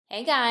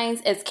Hey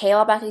guys, it's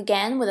Kayla back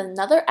again with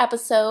another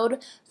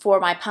episode for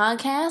my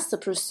podcast, The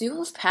Pursuit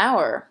of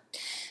Power.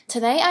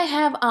 Today I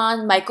have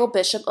on Michael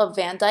Bishop of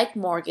Van Dyke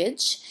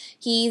Mortgage.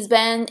 He's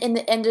been in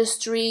the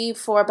industry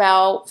for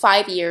about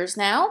 5 years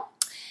now,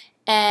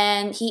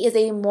 and he is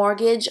a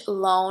mortgage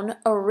loan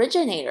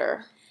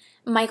originator.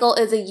 Michael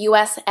is a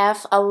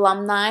USF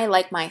alumni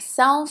like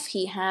myself.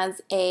 He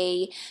has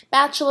a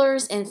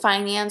bachelor's in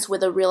finance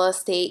with a real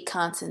estate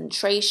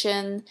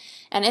concentration.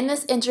 And in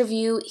this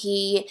interview,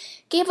 he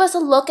gave us a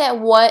look at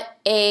what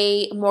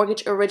a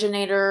mortgage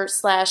originator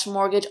 /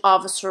 mortgage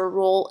officer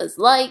role is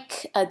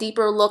like, a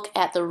deeper look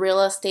at the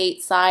real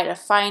estate side of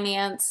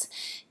finance,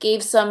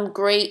 gave some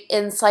great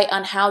insight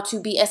on how to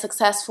be a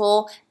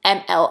successful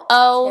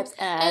MLO, tips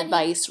and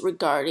advice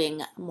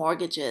regarding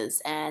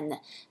mortgages and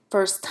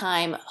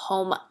first-time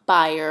home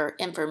buyer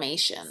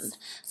information.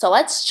 So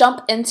let's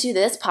jump into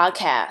this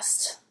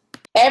podcast.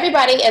 Hey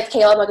everybody, it's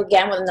Kayla back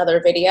again with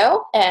another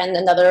video and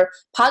another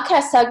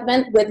podcast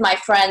segment with my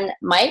friend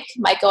Mike.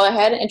 Mike, go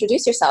ahead and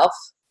introduce yourself.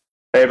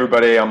 Hey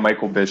everybody, I'm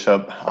Michael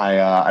Bishop.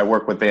 I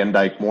work with Van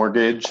Dyke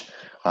Mortgage.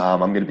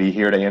 I'm going to be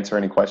here to answer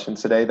any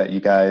questions today that you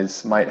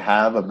guys might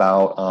have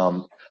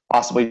about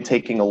possibly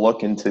taking a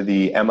look into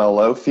the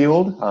MLO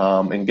field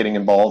and getting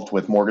involved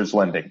with mortgage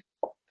lending.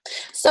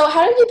 So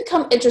how did you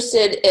become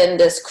interested in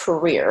this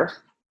career?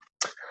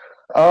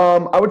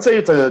 I would say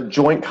it's a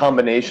joint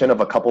combination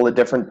of a couple of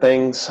different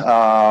things.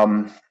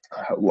 When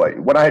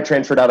I had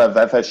transferred out of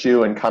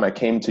FSU and kind of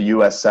came to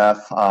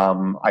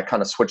USF, I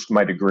kind of switched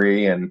my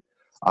degree and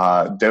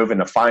dove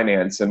into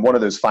finance. And one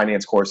of those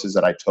finance courses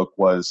that I took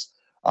was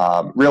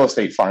real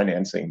estate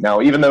financing.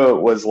 Now, even though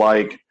it was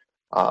like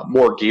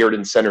more geared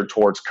and centered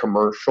towards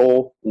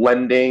commercial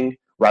lending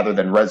rather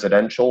than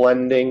residential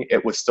lending,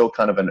 it was still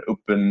kind of an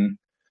open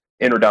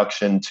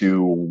introduction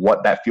to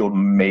what that field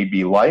may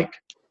be like.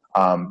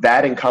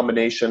 That in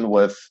combination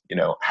with,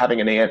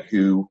 having an aunt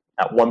who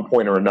at one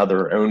point or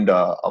another owned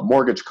a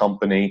mortgage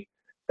company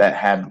that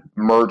had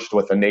merged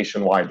with a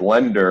nationwide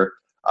lender,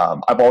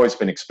 I've always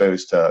been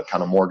exposed to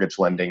kind of mortgage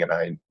lending, and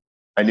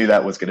I knew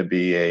that was going to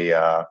be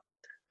a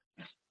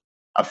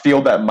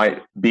field that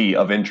might be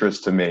of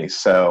interest to me.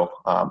 So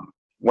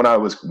when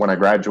I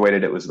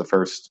graduated, it was the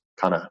first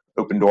kind of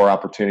open door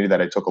opportunity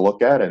that I took a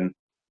look at, and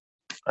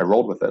I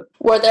rolled with it.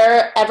 Were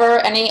there ever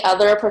any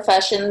other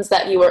professions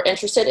that you were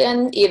interested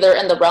in, either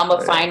in the realm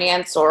of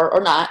finance or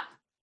not?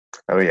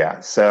 Oh,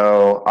 yeah.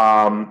 So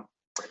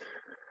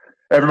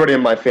everybody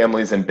in my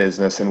family is in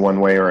business in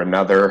one way or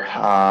another.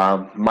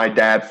 My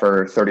dad,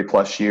 for 30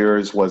 plus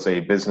years, was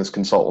a business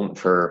consultant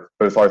for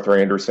both Arthur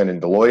Andersen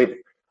and Deloitte.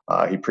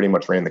 He pretty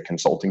much ran the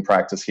consulting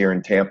practice here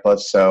in Tampa.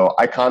 So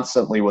I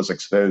constantly was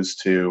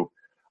exposed to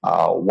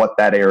what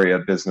that area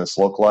of business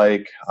looked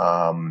like.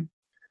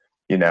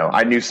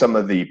 I knew some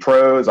of the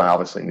pros. I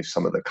obviously knew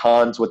some of the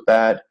cons with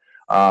that.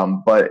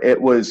 But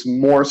it was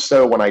more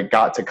so when I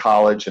got to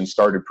college and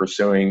started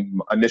pursuing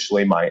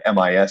initially my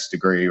MIS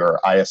degree or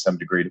ISM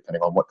degree,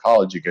 depending on what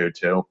college you go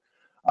to.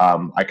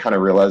 I kind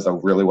of realized I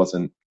really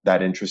wasn't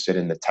that interested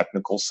in the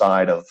technical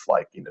side of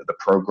the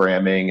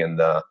programming and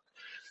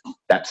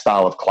that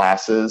style of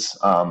classes.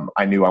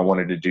 I knew I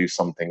wanted to do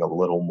something a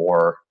little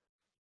more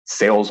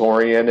sales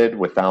oriented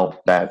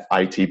without that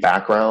IT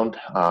background.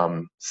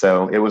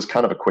 So it was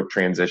kind of a quick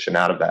transition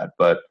out of that,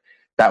 but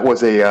that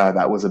was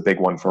a big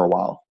one for a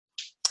while.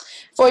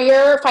 For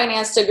your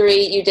finance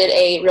degree, you did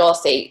a real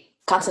estate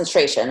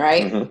concentration,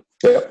 right? Mm-hmm.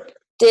 Yep.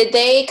 Did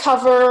they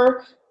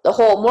cover the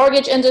whole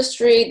mortgage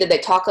industry? Did they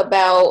talk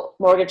about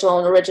mortgage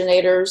loan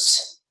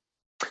originators?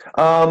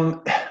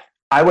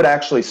 I would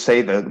actually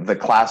say the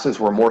classes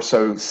were more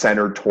so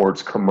centered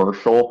towards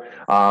commercial,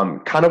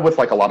 kind of with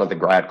like a lot of the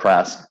grad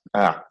classes.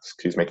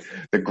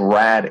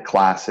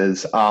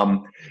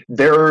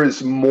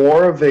 There's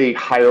more of a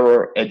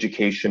higher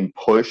education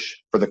push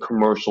for the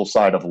commercial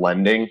side of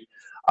lending,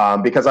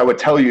 because I would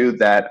tell you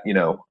that,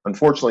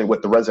 unfortunately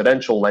with the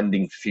residential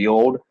lending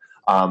field,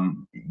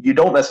 you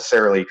don't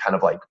necessarily kind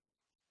of like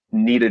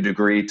need a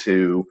degree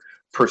to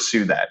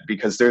pursue that,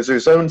 because there's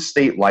its own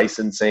state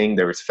licensing,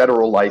 there's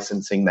federal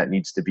licensing that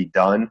needs to be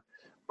done.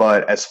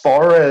 But as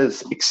far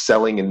as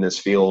excelling in this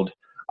field,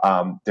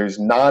 there's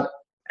not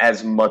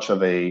as much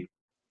of a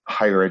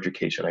higher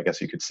education, I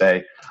guess you could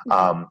say,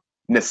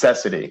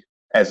 necessity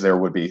as there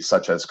would be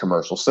such as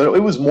commercial. So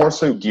it was more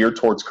so geared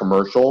towards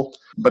commercial,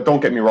 but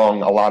don't get me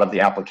wrong, a lot of the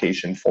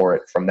application for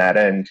it from that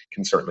end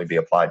can certainly be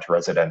applied to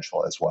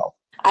residential as well.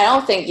 I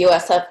don't think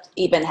USF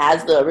even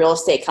has the real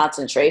estate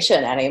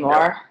concentration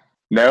anymore.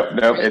 No.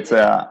 It's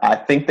I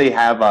think they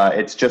have.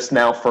 It's just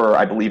now for,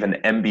 I believe, an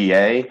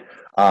MBA.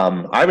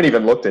 I haven't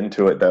even looked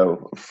into it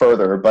though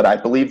further, but I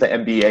believe the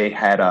MBA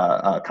had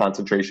a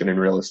concentration in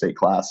real estate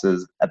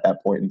classes at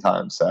that point in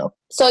time. So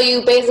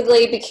you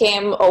basically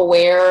became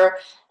aware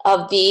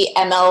of the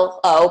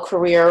MLO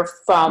career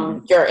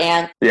from your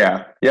aunt.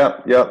 Yeah.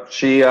 Yep.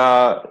 She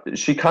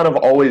kind of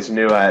always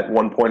knew at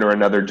one point or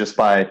another, just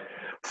by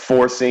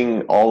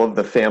forcing all of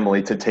the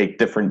family to take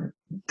different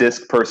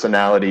DISC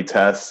personality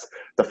tests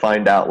to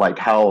find out like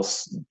how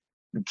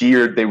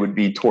geared they would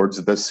be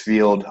towards this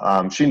field.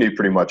 She knew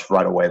pretty much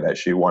right away that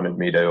she wanted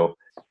me to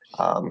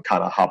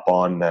kind of hop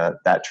on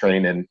that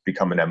train and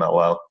become an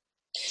MLO.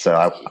 So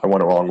I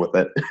went along with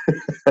it.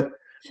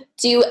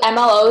 Do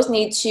MLOs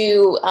need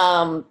to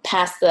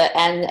pass the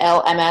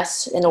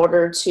NLMS in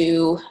order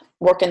to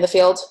work in the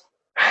field?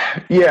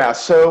 Yeah,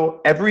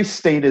 so every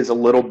state is a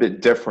little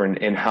bit different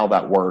in how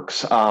that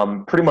works.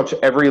 Pretty much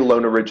every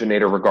loan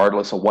originator,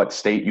 regardless of what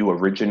state you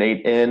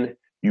originate in,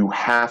 you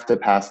have to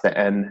pass the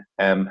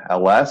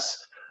NMLS.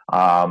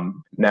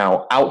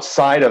 Now,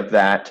 outside of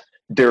that,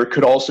 there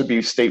could also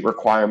be state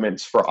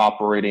requirements for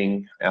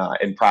operating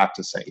and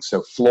practicing.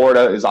 So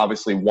Florida is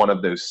obviously one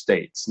of those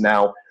states.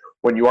 Now,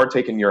 when you are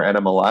taking your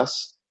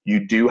NMLS,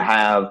 you do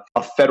have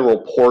a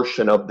federal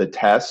portion of the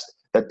test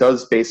that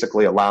does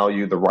basically allow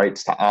you the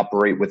rights to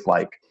operate with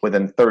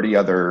within 30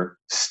 other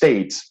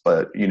states,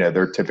 but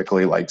they're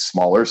typically like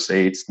smaller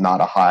states,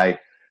 not a high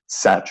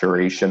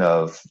saturation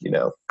of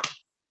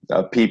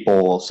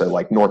people. So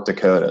like North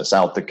Dakota,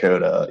 South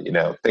Dakota,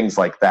 things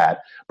like that.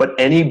 But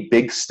any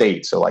big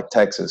state, so like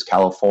Texas,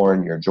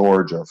 California,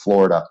 Georgia,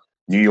 Florida,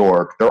 New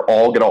York, they're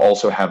all going to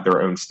also have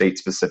their own state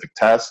specific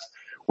test,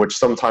 which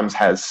sometimes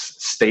has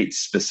state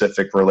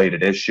specific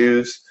related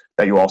issues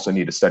that you also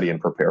need to study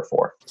and prepare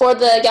for. For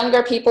the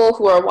younger people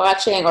who are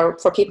watching, or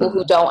for people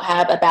who don't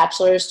have a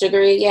bachelor's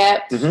degree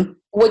yet,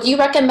 would you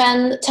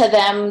recommend to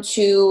them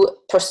to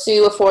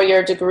pursue a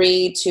 4-year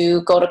degree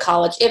to go to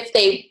college if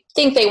they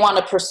think they want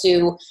to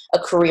pursue a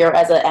career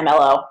as an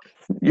MLO?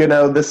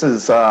 This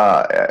is,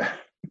 I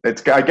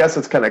guess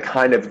it's going to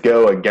kind of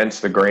go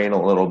against the grain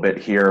a little bit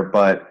here,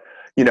 but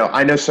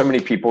I know so many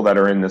people that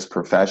are in this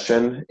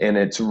profession, and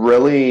it's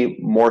really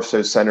more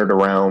so centered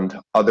around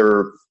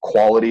other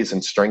qualities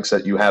and strengths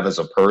that you have as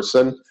a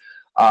person.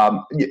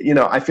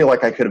 I feel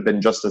like I could have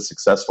been just as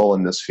successful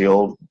in this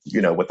field,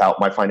 without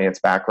my finance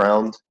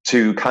background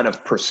to kind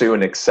of pursue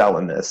and excel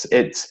in this.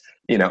 It's,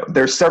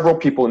 there's several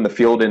people in the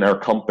field in our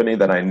company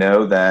that I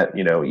know that,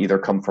 either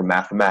come from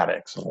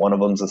mathematics. One of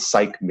them's a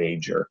psych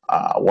major.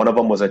 One of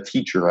them was a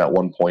teacher at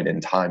one point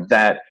in time.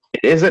 That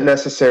it isn't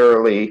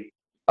necessarily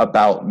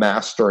about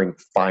mastering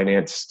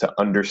finance to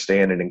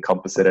understand and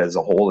encompass it as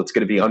a whole. It's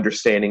going to be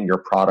understanding your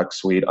product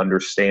suite,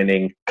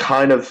 understanding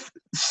kind of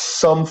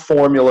some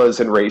formulas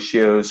and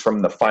ratios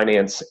from the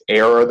finance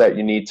era that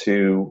you need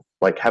to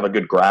have a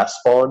good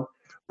grasp on.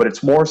 But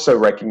it's more so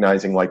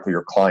recognizing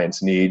your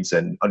client's needs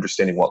and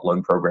understanding what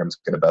loan program is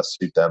going to best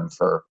suit them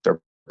for their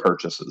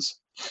purchases.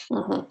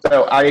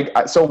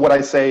 So what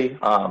I say,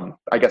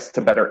 I guess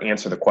to better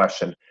answer the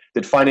question,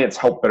 did finance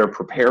help better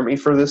prepare me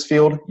for this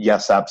field?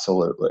 Yes,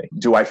 absolutely.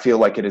 Do I feel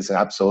like it is an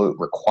absolute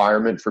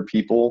requirement for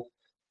people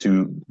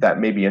that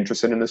may be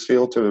interested in this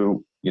field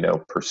to,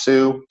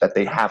 pursue, that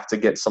they have to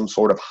get some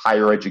sort of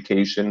higher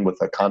education with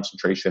a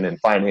concentration in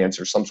finance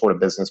or some sort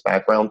of business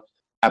background?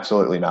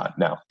 Absolutely not,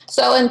 no.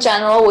 So in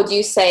general, would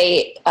you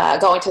say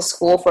going to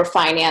school for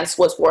finance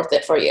was worth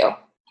it for you?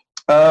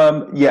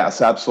 Yes,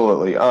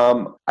 absolutely.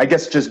 I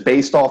guess just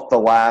based off the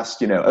last,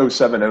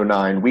 07,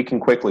 09, we can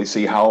quickly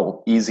see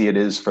how easy it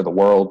is for the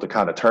world to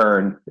kind of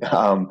turn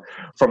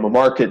from a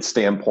market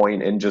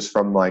standpoint, and just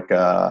from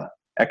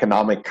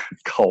economic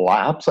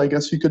collapse, I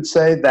guess you could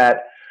say,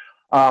 that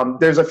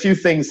there's a few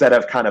things that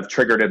have kind of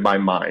triggered in my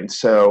mind.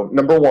 So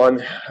number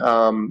one,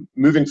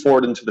 moving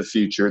forward into the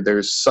future,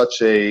 there's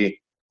such a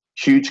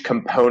huge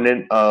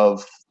component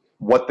of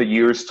what the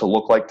years to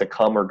look like to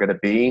come are going to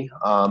be.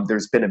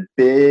 There's been a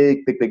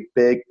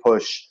big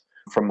push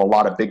from a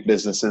lot of big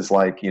businesses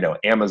like,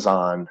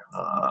 Amazon,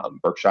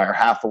 Berkshire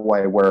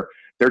Hathaway, where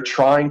they're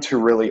trying to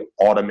really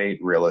automate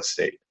real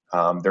estate.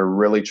 They're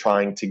really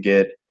trying to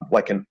get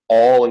an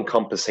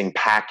all-encompassing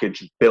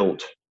package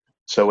built.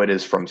 So it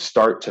is from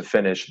start to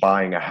finish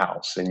buying a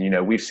house.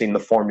 And, we've seen the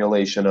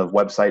formulation of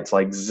websites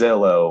like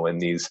Zillow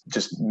and these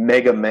just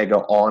mega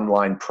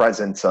online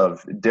presence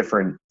of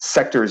different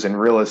sectors in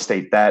real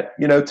estate that,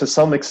 to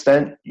some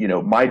extent,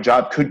 my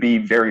job could be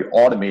very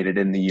automated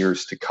in the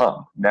years to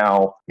come.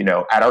 Now,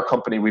 at our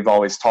company, we've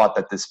always taught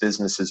that this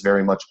business is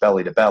very much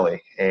belly to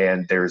belly,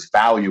 and there's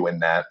value in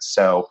that.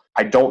 So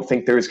I don't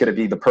think there's going to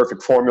be the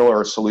perfect formula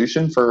or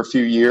solution for a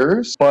few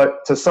years,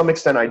 but to some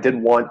extent, I did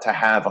want to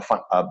have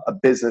a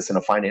business and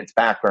a finance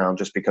background,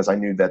 just because I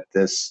knew that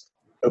this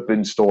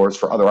opens doors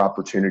for other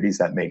opportunities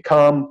that may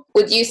come.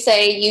 Would you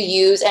say you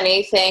use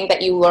anything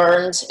that you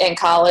learned in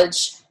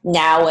college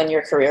now in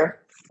your career?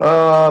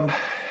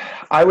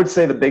 I would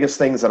say the biggest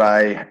things that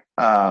I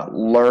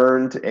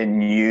learned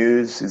and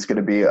use is going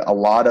to be a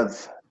lot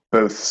of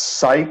both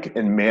psych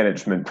and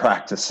management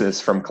practices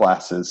from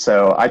classes.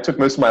 So I took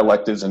most of my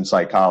electives in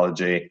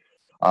psychology,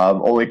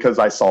 only because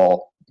I saw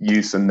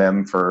use in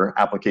them for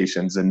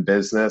applications in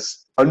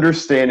business.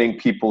 Understanding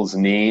people's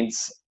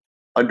needs,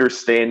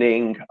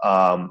 understanding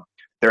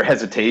their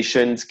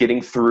hesitations,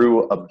 getting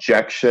through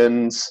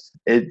objections.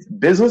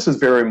 Business is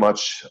very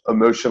much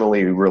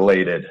emotionally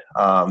related.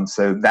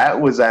 So that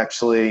was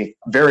actually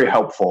very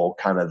helpful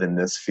kind of in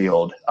this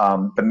field.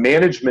 The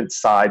management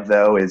side,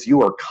 though, is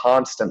you are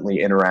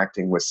constantly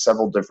interacting with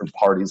several different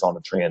parties on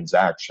a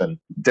transaction.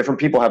 Different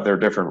people have their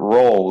different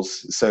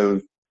roles. So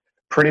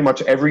pretty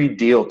much every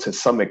deal, to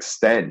some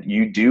extent,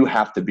 you do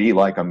have to be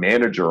like a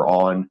manager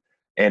on,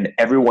 and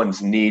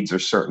everyone's needs are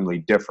certainly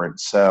different.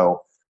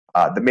 So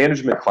the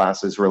management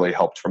classes really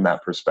helped from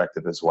that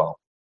perspective as well.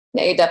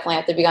 Yeah, you definitely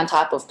have to be on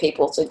top of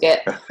people to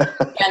get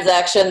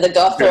transaction to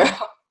go through.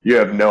 You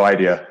have no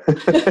idea.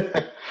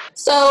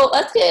 So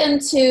let's get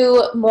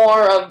into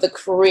more of the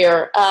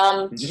career.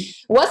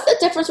 What's the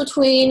difference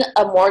between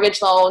a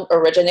mortgage loan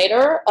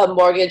originator, a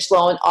mortgage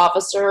loan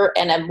officer,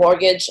 and a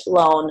mortgage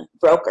loan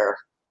broker?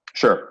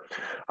 Sure.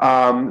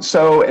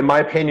 So in my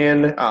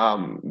opinion,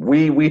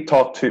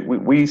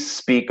 we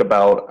speak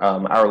about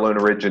our loan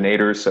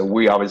originators. So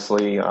we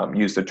obviously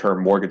use the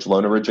term mortgage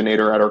loan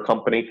originator at our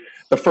company.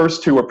 The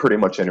first two are pretty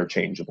much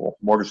interchangeable.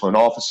 Mortgage loan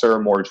officer,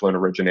 mortgage loan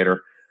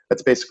originator.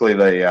 That's basically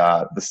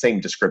the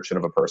same description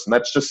of a person.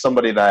 That's just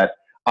somebody that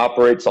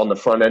operates on the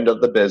front end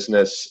of the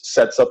business,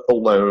 sets up the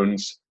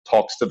loans,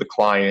 talks to the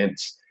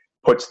clients,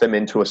 puts them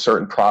into a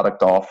certain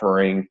product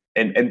offering,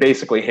 and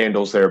basically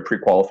handles their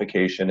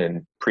pre-qualification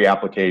and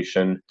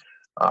pre-application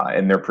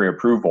and their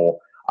pre-approval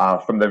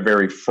from the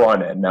very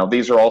front end. Now,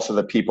 these are also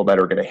the people that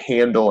are going to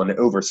handle and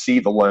oversee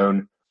the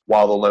loan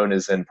while the loan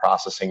is in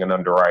processing and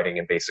underwriting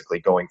and basically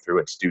going through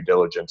its due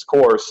diligence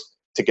course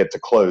to get to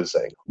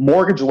closing.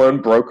 Mortgage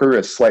loan broker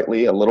is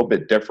slightly a little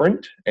bit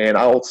different, and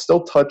I'll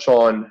still touch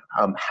on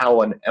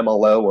how an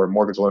MLO or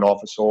mortgage loan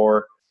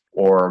officer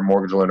or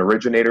mortgage loan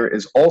originator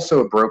is also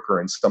a broker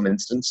in some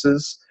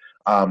instances.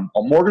 A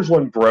mortgage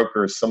loan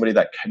broker is somebody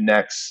that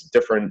connects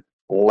different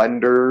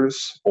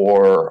lenders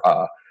or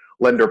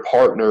lender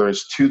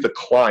partners to the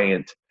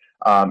client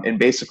and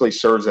basically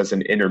serves as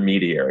an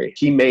intermediary.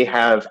 He may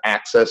have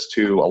access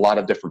to a lot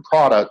of different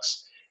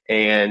products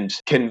and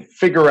can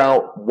figure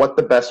out what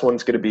the best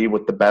one's going to be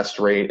with the best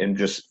rate, and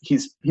just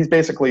he's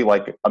basically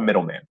like a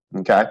middleman.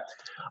 Okay.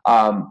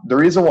 The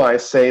reason why I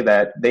say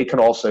that they can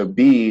also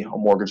be a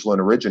mortgage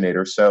loan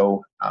originator,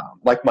 so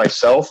like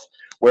myself,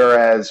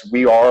 whereas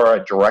we are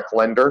a direct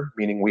lender,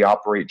 meaning we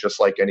operate just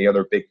like any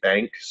other big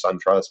bank,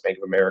 SunTrust, Bank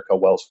of America,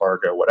 Wells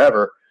Fargo,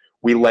 whatever.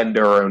 We lend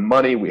our own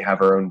money. We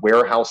have our own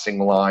warehousing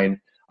line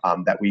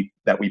that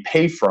we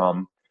pay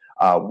from.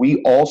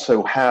 We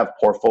also have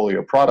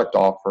portfolio product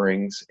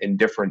offerings and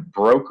different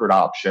brokered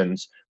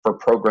options for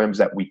programs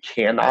that we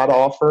cannot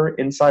offer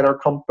inside our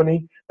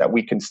company that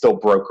we can still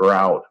broker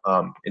out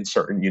in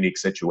certain unique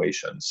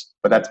situations.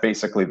 But that's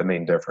basically the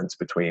main difference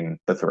between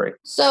the three.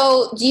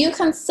 So do you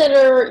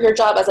consider your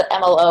job as an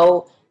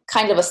MLO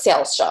kind of a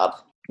sales job?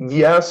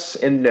 Yes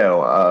and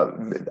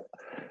no.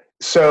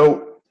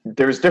 So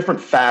there's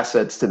different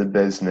facets to the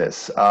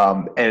business.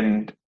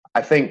 And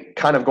I think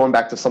kind of going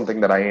back to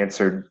something that I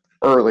answered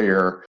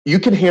earlier, you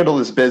can handle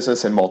this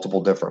business in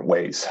multiple different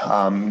ways.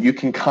 You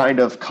can kind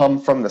of come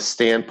from the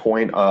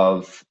standpoint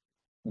of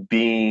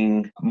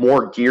being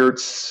more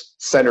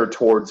centered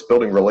towards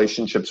building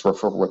relationships with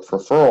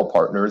referral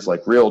partners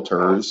like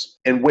realtors,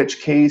 in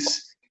which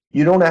case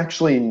you don't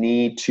actually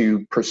need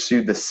to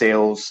pursue the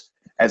sales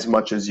as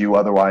much as you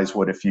otherwise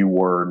would if you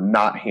were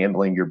not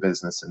handling your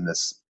business in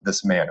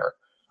this manner.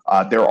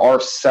 There are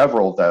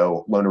several,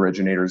 though, loan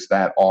originators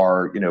that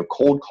are,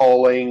 cold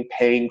calling,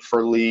 paying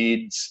for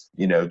leads,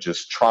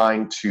 just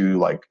trying to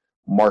like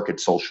market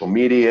social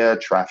media,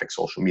 traffic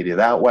social media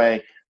that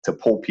way to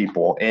pull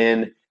people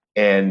in.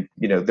 And,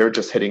 they're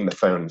just hitting the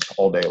phones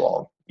all day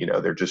long.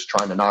 They're just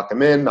trying to knock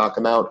them in, knock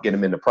them out, get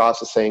them into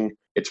processing.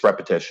 It's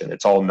repetition.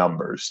 It's all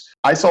numbers.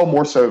 I saw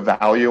more so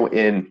value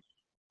in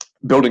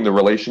building the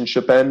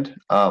relationship end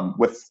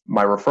with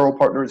my referral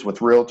partners, with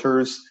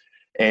realtors,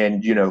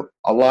 and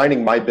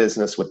aligning my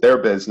business with their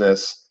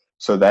business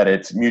so that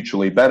it's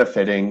mutually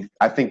benefiting.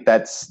 I think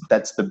that's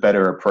the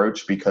better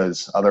approach,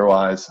 because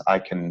otherwise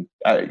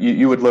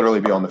you would literally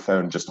be on the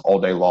phone just all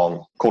day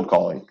long cold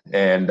calling,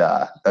 and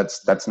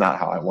that's not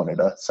how I wanted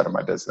to set up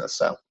my business.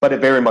 So, but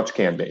it very much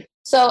can be.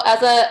 So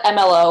as a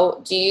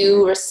MLO, do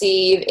you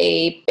receive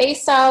a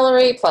base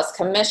salary plus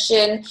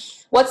commission?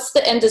 What's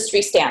the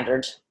industry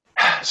standard?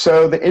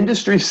 So the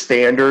industry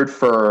standard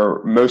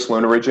for most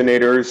loan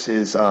originators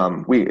is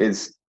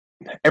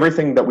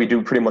everything that we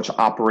do pretty much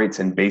operates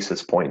in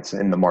basis points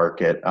in the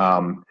market.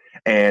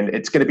 And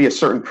it's going to be a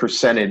certain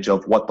percentage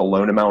of what the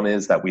loan amount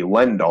is that we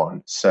lend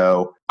on.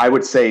 So I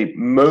would say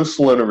most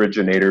loan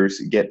originators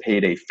get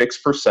paid a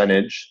fixed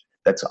percentage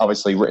that's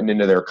obviously written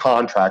into their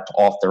contract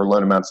off their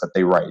loan amounts that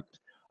they write.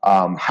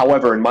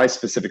 However, in my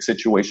specific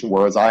situation,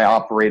 whereas I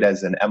operate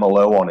as an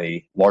MLO on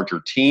a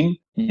larger team,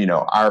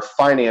 our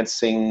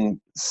financing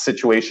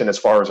situation as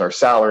far as our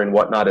salary and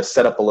whatnot is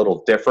set up a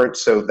little different,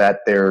 so that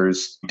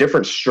there's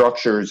different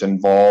structures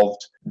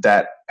involved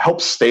that help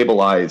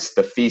stabilize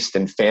the feast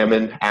and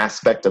famine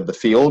aspect of the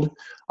field.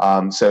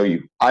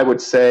 I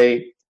would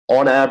say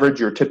on average,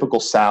 your typical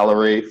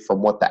salary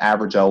from what the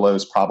average LO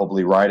is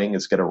probably writing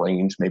is going to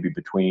range maybe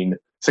between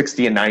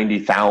 60 and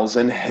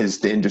 90,000 is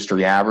the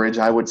industry average,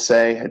 I would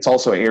say. It's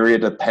also area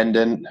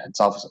dependent. It's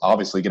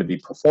obviously going to be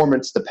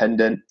performance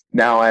dependent.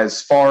 Now,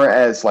 as far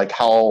as like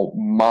how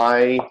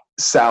my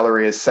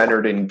salary is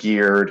centered and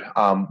geared,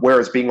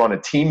 whereas being on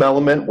a team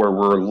element where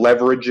we're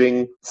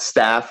leveraging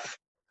staff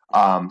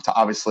to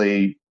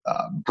obviously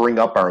bring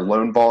up our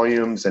loan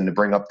volumes and to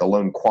bring up the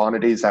loan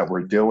quantities that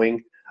we're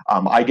doing.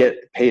 I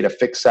get paid a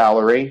fixed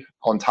salary.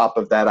 On top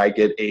of that, I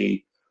get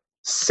a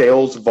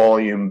sales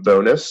volume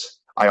bonus.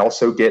 I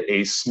also get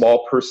a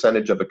small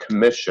percentage of a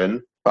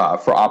commission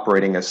for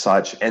operating as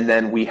such. And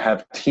then we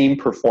have team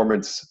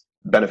performance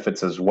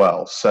benefits as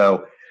well.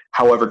 So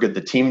however good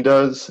the team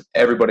does,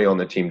 everybody on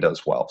the team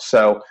does well.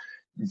 So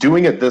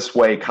doing it this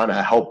way kind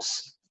of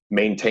helps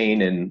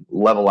maintain and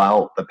level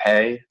out the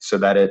pay so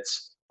that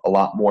it's a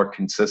lot more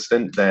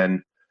consistent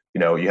than,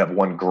 you have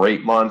one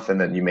great month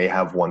and then you may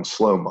have one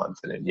slow month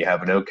and then you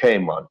have an okay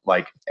month.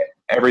 Like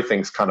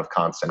everything's kind of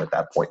constant at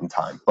that point in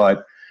time.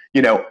 But,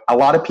 a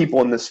lot of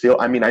people in this field,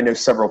 I know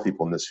several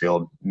people in this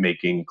field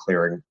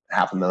clearing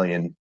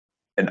 $500,000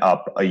 and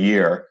up a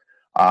year.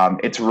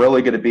 It's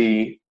really going to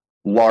be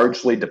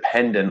largely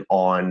dependent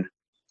on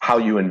how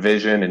you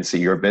envision and see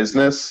your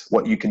business,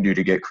 what you can do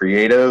to get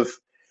creative,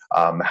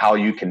 how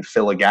you can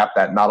fill a gap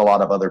that not a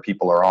lot of other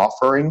people are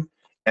offering,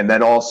 and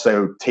then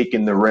also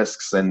taking the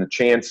risks and the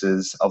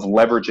chances of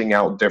leveraging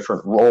out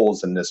different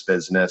roles in this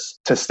business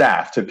to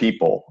staff, to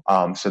people,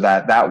 so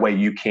that way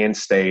you can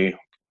stay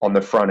on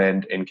the front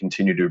end and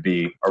continue to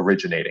be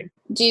originating.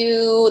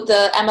 Do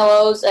the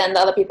MLOs and the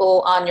other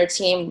people on your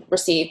team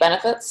receive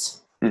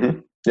benefits? Mm-hmm.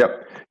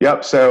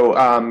 Yep. So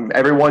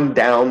everyone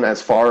down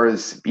as far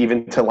as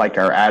even to like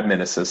our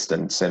admin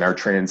assistants and our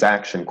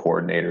transaction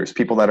coordinators,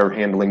 people that are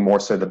handling more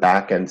so the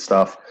back end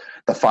stuff,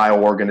 the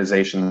file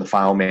organization, the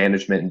file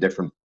management and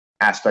different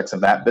aspects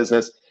of that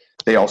business,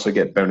 they also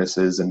get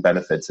bonuses and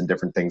benefits and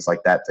different things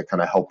like that to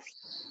kind of help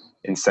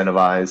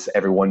incentivize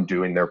everyone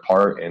doing their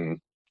part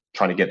and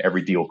trying to get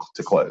every deal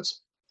to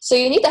close. So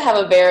you need to have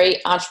a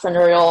very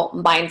entrepreneurial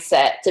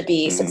mindset to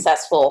be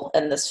successful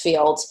in this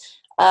field.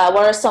 What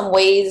are some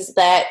ways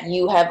that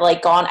you have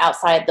gone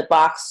outside the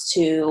box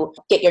to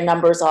get your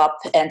numbers up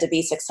and to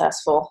be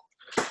successful?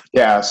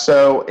 Yeah,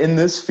 so in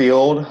this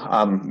field,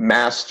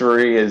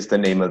 mastery is the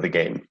name of the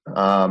game.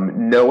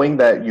 Knowing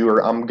that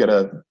I'm going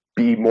to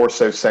be more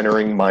so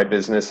centering my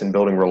business and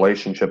building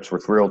relationships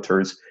with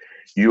realtors,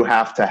 you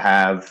have to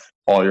have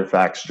all your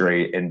facts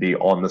straight and be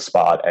on the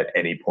spot at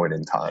any point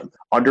in time.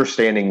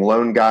 Understanding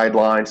loan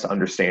guidelines,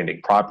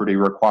 understanding property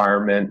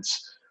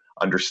requirements,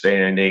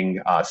 understanding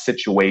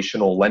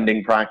situational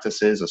lending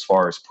practices as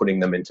far as putting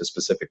them into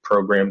specific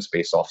programs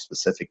based off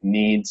specific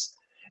needs,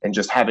 and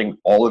just having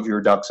all of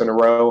your ducks in a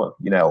row,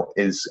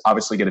 is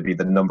obviously going to be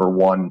the number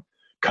one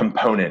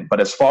component. But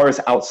as far as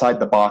outside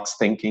the box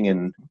thinking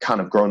and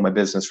kind of growing my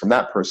business from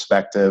that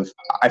perspective,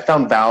 I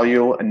found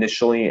value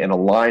initially in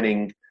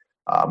aligning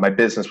my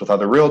business with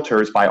other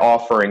realtors by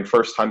offering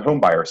first-time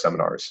homebuyer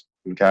seminars.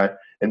 Okay.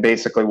 And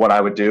basically what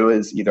I would do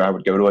is either I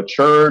would go to a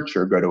church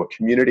or go to a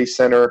community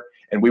center,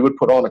 and we would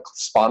put on a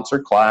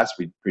sponsored class.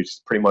 We'd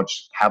pretty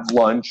much have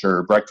lunch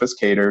or breakfast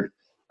catered.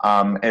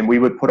 And we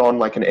would put on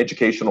like an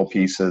educational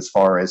piece as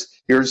far as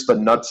here's the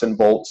nuts and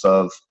bolts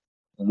of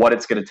what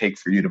it's going to take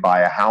for you to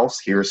buy a house.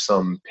 Here's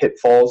some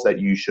pitfalls that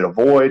you should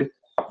avoid,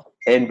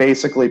 and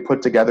basically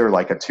put together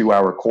like a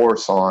 2-hour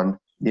course on,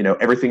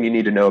 everything you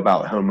need to know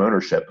about home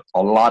ownership.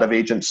 A lot of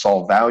agents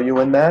saw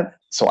value in that.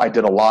 So I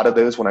did a lot of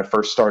those when I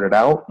first started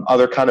out.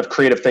 Other kind of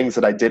creative things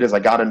that I did is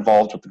I got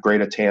involved with the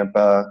Greater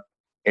Tampa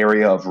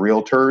area of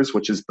realtors,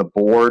 which is the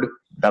board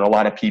that a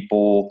lot of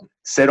people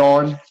sit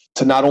on,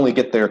 to not only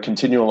get their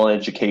continual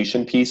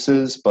education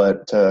pieces,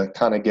 but to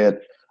kind of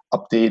get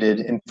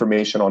updated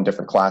information on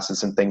different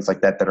classes and things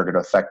like that that are going to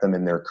affect them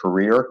in their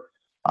career.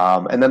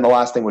 And then the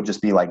last thing would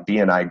just be like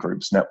BNI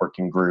groups,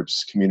 networking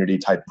groups, community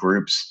type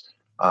groups,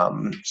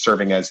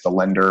 serving as the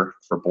lender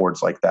for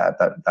boards like that.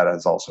 That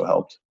has also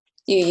helped.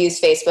 Do you use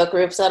Facebook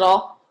groups at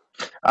all?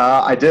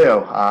 I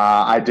do.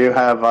 I do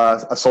have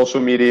a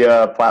social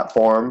media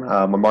platform.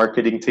 My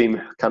marketing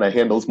team kind of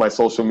handles my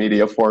social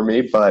media for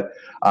me, but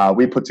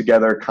we put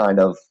together kind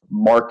of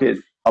market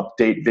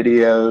update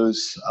videos,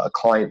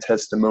 client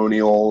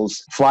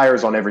testimonials,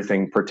 flyers on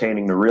everything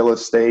pertaining to real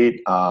estate.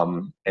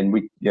 And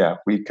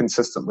we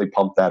consistently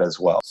pump that as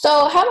well.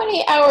 So how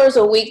many hours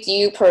a week do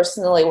you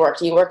personally work?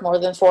 Do you work more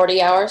than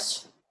 40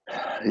 hours?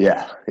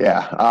 Yeah.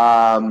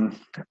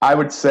 I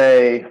would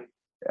say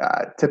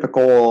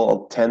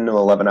typical 10 to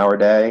 11 hour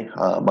day,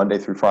 Monday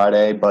through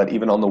Friday. But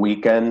even on the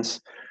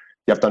weekends,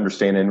 you have to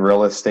understand in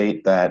real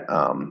estate that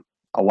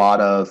a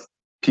lot of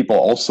people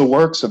also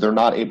work, so they're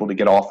not able to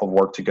get off of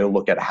work to go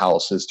look at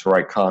houses, to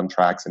write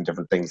contracts and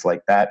different things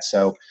like that.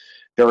 So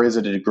there is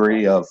a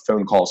degree of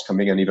phone calls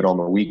coming in even on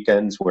the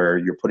weekends where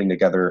you're putting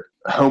together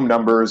home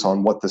numbers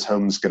on what this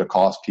home is going to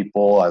cost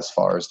people as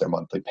far as their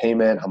monthly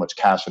payment, how much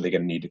cash are they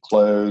going to need to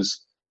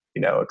close,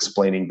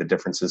 explaining the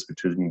differences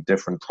between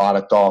different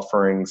product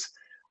offerings.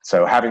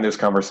 So having those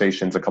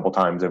conversations a couple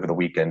times over the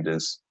weekend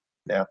is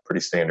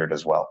pretty standard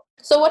as well.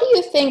 So what do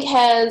you think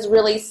has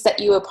really set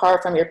you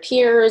apart from your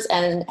peers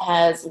and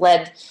has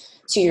led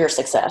to your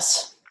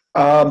success?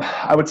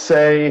 I would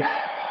say,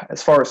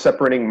 as far as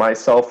separating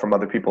myself from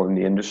other people in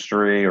the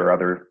industry or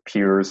other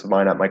peers of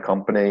mine at my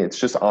company, it's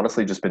just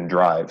honestly just been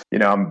drive.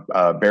 I'm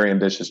a very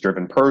ambitious,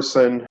 driven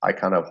person. I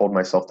kind of hold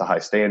myself to high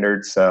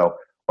standards. So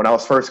when I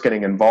was first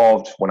getting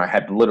involved, when I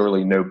had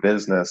literally no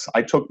business,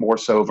 I took more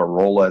so of a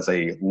role as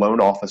a loan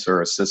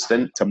officer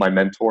assistant to my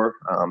mentor.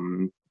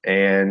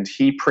 And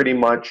he pretty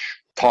much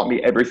taught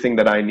me everything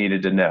that I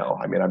needed to know.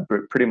 I mean, I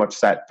pretty much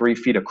sat 3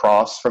 feet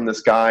across from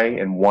this guy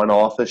in one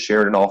office,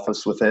 shared an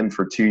office with him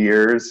for 2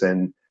 years.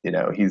 And,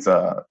 he's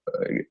got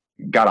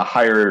a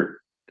higher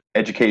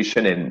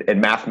education in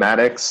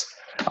mathematics.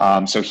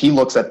 So he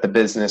looks at the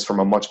business from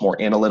a much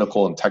more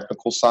analytical and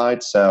technical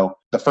side. So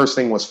the first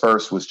thing was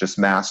just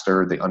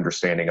master the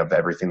understanding of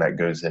everything that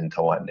goes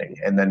into lending.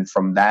 And then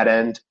from that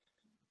end,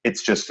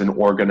 it's just an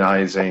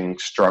organizing,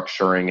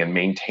 structuring, and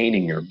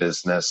maintaining your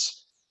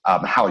business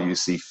how you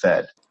see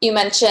fit. You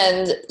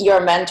mentioned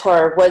your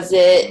mentor. Was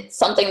it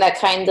something that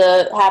kind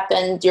of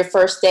happened your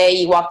first day?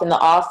 You walked in the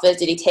office.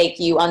 Did he take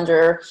you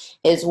under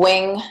his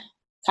wing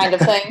kind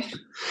of thing?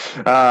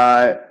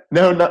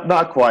 No,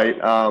 not quite.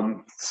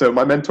 So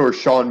my mentor,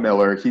 Sean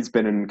Miller, he's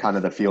been in kind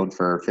of the field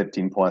for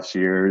 15 plus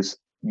years.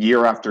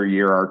 Year after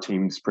year, our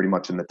team's pretty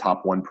much in the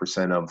top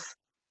 1% of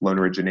loan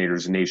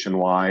originators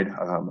nationwide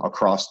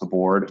across the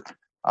board.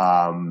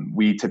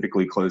 We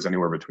typically close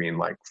anywhere between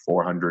like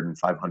 400 and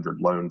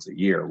 500 loans a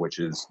year, which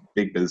is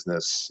big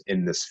business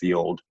in this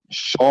field.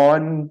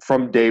 Sean,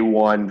 from day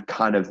one,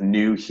 kind of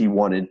knew he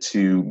wanted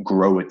to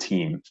grow a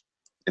team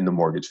in the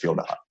mortgage field,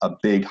 a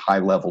big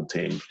high-level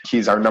team.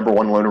 He's our number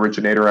one loan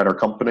originator at our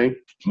company.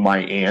 My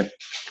aunt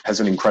has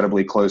an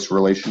incredibly close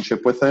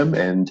relationship with him,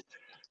 and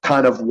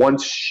kind of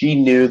once she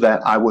knew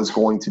that I was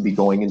going to be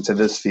going into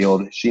this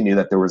field, she knew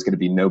that there was going to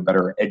be no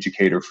better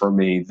educator for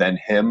me than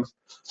him,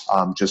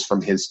 just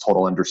from his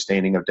total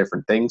understanding of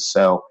different things.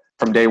 So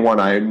from day one,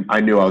 I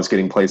knew I was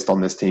getting placed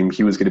on this team.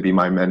 He was going to be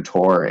my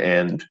mentor,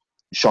 and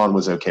Sean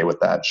was okay with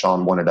that.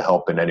 Sean wanted to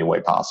help in any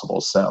way possible.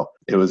 So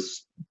it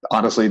was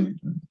honestly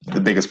the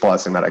biggest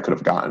blessing that I could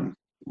have gotten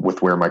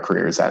with where my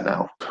career is at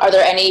now. Are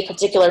there any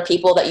particular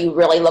people that you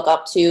really look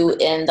up to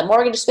in the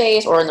mortgage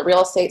space or in the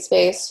real estate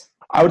space?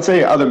 I would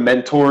say other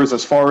mentors,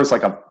 as far as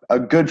like a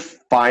good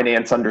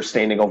finance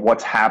understanding of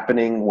what's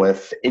happening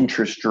with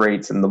interest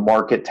rates and the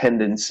market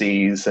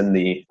tendencies and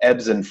the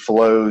ebbs and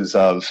flows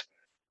of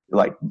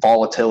like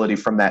volatility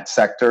from that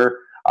sector.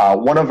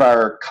 One of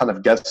our kind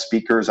of guest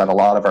speakers at a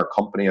lot of our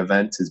company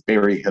events is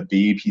Barry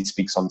Habib. He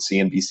speaks on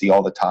CNBC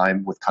all the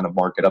time with kind of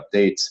market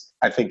updates.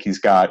 I think he's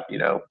got,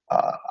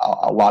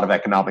 a lot of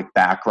economic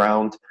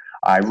background.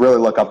 I really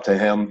look up to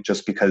him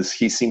just because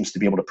he seems to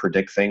be able to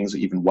predict things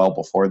even well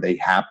before they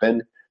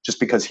happen, just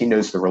because he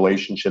knows the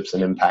relationships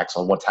and impacts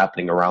on what's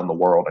happening around the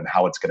world and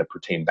how it's going to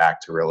pertain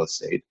back to real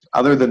estate.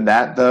 Other than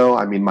that, though,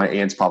 I mean, my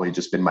aunt's probably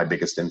just been my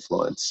biggest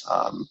influence.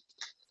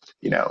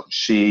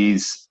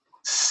 She's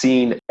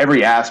seen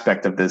every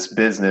aspect of this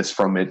business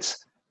from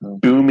its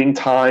booming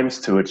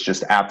times to its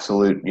just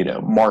absolute,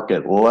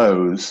 market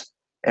lows,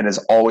 and has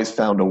always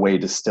found a way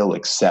to still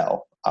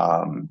excel.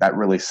 That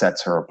really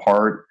sets her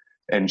apart.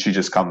 And she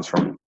just comes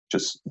from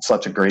just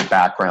such a great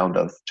background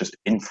of just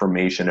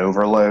information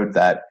overload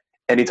that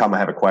anytime I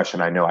have a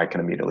question, I know I can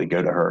immediately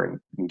go to her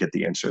and get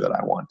the answer that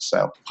I want.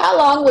 So how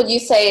long would you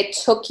say it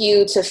took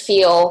you to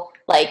feel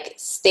like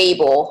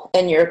stable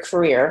in your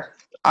career?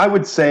 I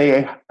would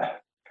say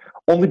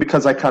only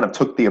because I kind of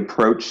took the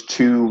approach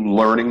to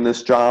learning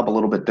this job a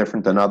little bit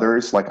different than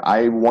others. Like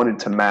I wanted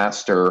to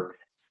master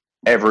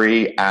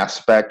every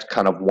aspect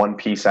kind of one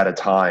piece at a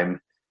time,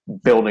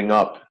 building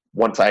up.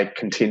 Once I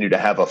continue to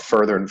have a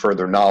further and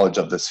further knowledge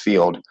of this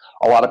field,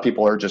 a lot of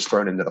people are just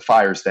thrown into the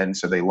fires then,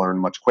 so they learn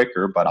much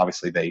quicker, but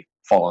obviously they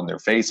fall on their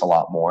face a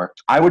lot more.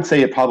 I would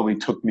say it probably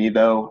took me,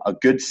 though, a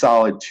good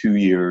solid 2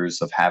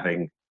 years of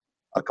having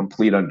a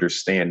complete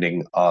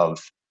understanding of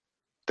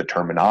the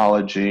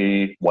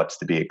terminology, what's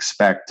to be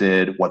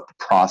expected, what the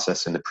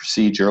process and the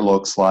procedure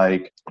looks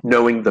like,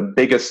 knowing the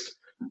biggest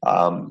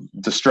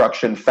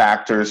destruction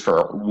factors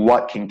for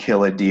what can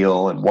kill a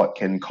deal and what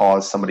can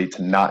cause somebody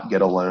to not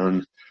get a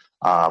loan.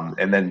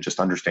 And then just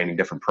understanding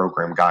different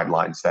program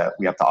guidelines that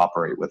we have to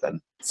operate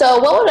within. So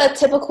what would a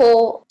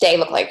typical day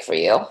look like for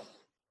you?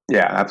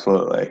 Yeah,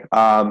 absolutely.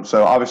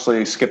 So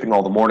obviously skipping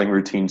all the morning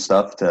routine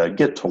stuff to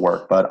get to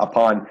work. But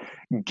upon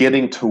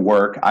getting to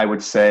work, I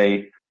would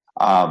say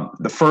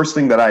the first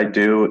thing that I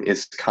do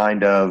is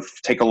kind of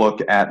take a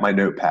look at my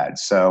notepad.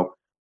 So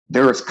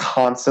there is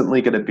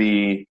constantly going to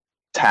be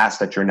tasks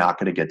that you're not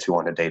going to get to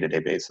on a day-to-day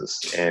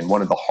basis. And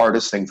one of the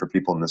hardest things for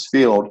people in this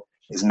field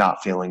is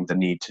not feeling the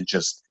need to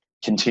just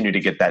continue to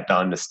get that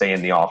done, to stay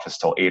in the office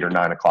till 8 or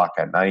 9 o'clock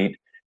at night.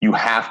 You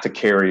have to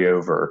carry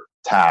over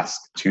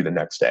tasks to the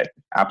next day.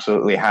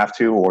 Absolutely have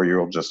to, or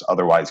you'll just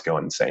otherwise go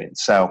insane.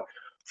 So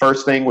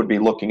first thing would be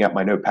looking at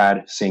my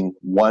notepad, seeing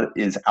what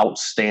is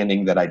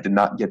outstanding that I did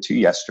not get to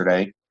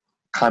yesterday,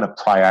 kind of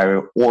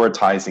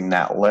prioritizing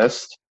that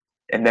list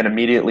and then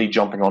immediately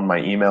jumping on my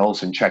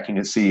emails and checking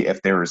to see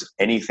if there's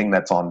anything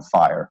that's on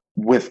fire.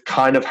 With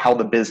kind of how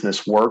the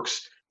business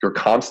works, you're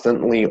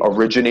constantly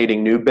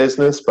originating new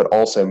business, but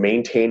also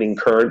maintaining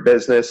current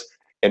business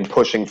and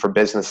pushing for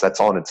business that's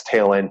on its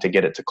tail end to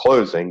get it to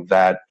closing.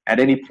 That at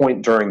any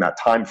point during that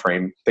time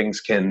frame,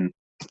 things can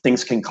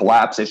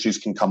collapse, issues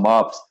can come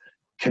up,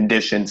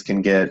 conditions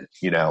can get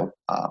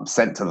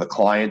sent to the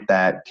client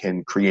that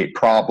can create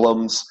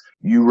problems.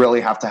 You really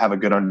have to have a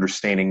good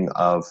understanding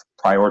of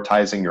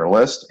prioritizing your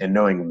list and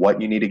knowing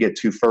what you need to get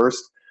to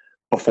first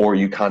before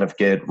you kind of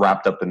get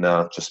wrapped up in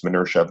the just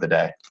minutia of the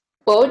day.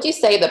 What would you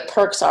say the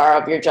perks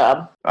are of your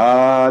job?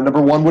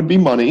 Number one would be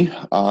money.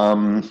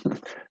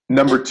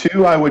 Number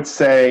two, I would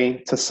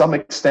say to some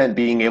extent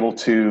being able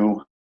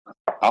to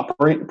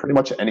operate pretty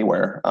much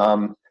anywhere.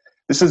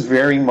 This is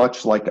very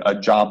much like a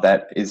job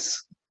that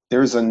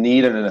there's a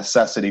need and a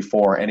necessity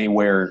for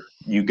anywhere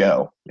you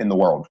go in the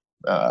world.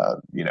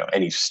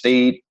 Any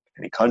state,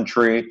 any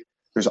country,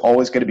 there's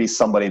always going to be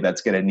somebody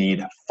that's going to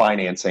need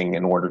financing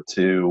in order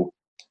to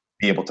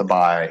be able to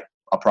buy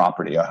a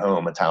property, a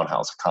home, a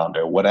townhouse, a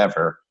condo,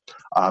 whatever.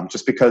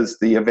 Just because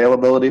the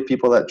availability of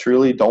people that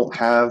truly don't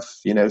have,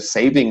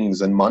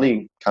 savings and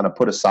money kind of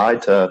put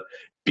aside to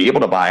be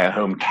able to buy a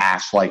home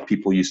cash like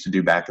people used to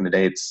do back in the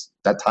day,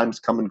 that time's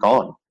come and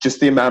gone. Just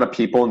the amount of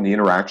people and the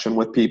interaction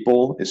with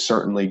people is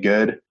certainly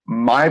good.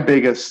 My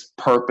biggest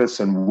purpose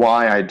and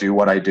why I do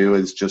what I do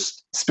is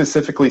just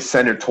specifically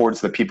centered towards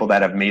the people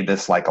that have made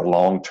this like a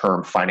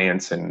long-term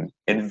finance and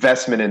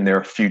investment in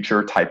their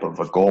future type of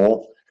a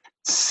goal.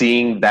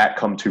 Seeing that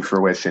come to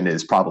fruition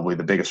is probably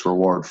the biggest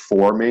reward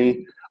for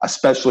me,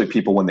 especially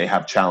people when they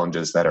have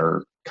challenges that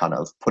are kind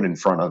of put in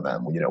front of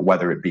them,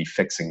 whether it be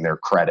fixing their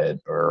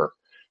credit or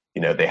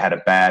they had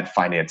a bad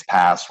finance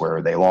past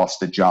where they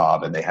lost a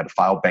job and they had to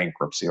file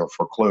bankruptcy or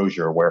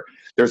foreclosure, where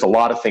there's a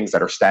lot of things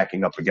that are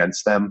stacking up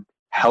against them.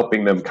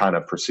 Helping them kind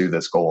of pursue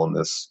this goal and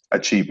this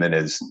achievement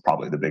is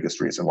probably the biggest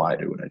reason why I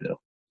do what I do.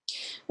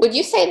 Would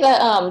you say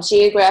that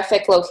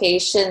geographic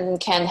location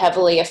can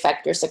heavily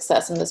affect your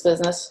success in this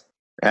business?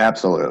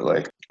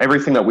 Absolutely.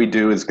 Everything that we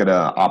do is going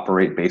to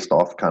operate based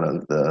off kind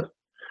of the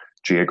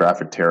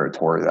geographic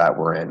territory that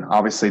we're in.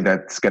 Obviously,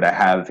 that's going to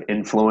have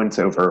influence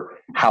over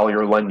how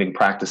your lending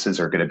practices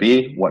are going to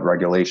be, what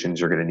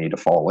regulations you're going to need to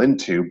fall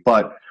into,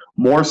 but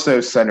more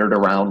so centered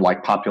around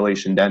like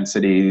population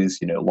densities,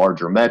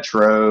 larger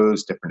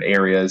metros, different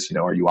areas.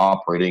 Are you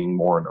operating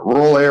more in a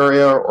rural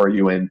area or are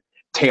you in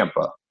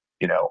Tampa?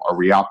 Are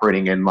we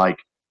operating in like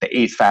the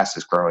eighth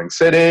fastest growing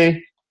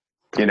city?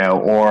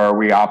 Or are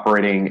we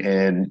operating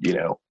in,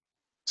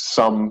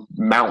 some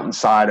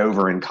mountainside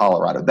over in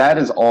Colorado? That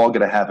is all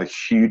going to have a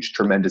huge,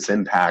 tremendous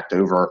impact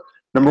over,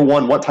 number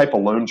one, what type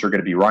of loans you're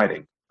going to be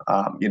writing.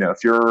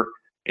 If you're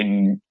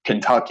in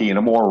Kentucky in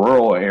a more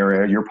rural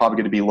area, you're probably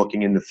going to be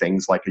looking into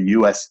things like a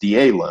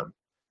USDA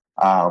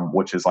loan,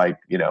 which is like,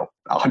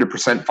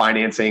 100%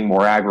 financing,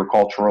 more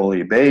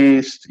agriculturally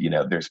based.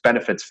 There's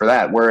benefits for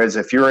that. Whereas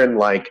if you're in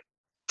like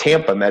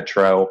Tampa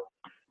Metro,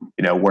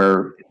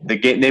 where the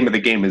name of the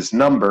game is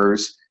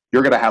numbers,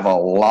 you're going to have a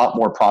lot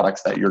more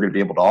products that you're going to be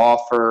able to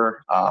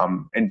offer.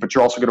 But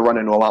you're also going to run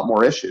into a lot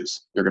more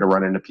issues. You're going to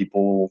run into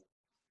people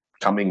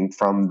coming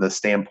from the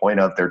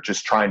standpoint of they're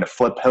just trying to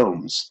flip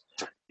homes.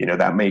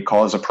 That may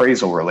cause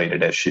appraisal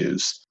related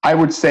issues. I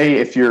would say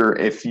if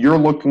you're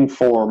looking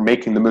for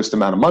making the most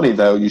amount of money,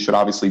 though, you should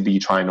obviously be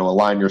trying to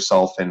align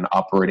yourself in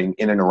operating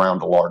in and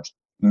around a large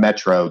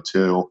metro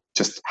to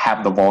just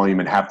have the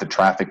volume and have the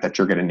traffic that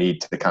you're going to need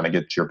to kind of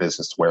get your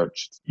business to where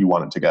you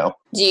want it to go.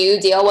 Do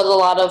you deal with a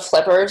lot of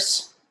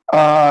flippers?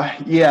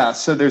 Yeah.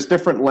 So there's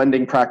different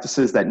lending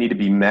practices that need to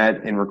be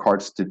met in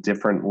regards to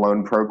different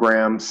loan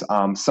programs.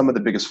 Some of the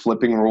biggest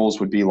flipping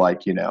rules would be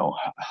like,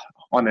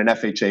 on an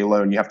FHA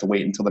loan, you have to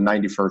wait until the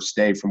 91st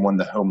day from when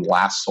the home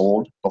last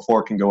sold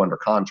before it can go under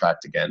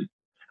contract again.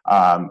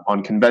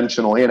 On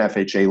conventional and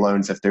FHA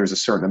loans, if there's a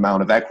certain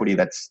amount of equity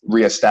that's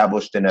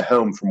reestablished in a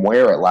home from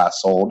where it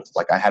last sold,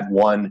 like I had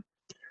one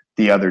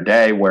the other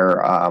day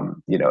where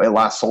it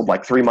last sold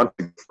like 3 months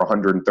ago for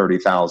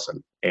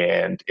 $130,000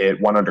 and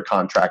it went under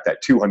contract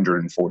at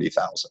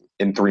 $240,000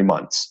 in 3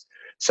 months.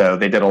 So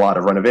they did a lot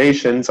of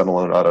renovations and a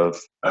lot of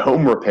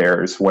home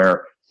repairs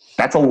where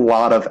that's a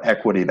lot of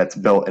equity that's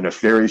built in a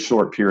very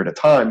short period of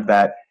time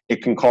that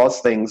it can cause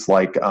things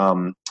like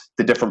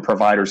the different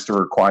providers to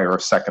require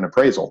a second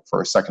appraisal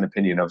for a second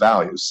opinion of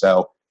value.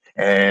 So,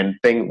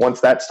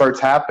 once that starts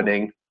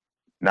happening,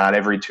 not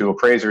every two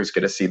appraisers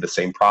get to see the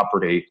same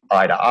property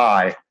eye to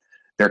eye.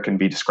 There can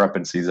be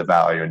discrepancies of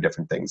value and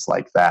different things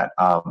like that.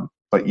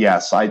 But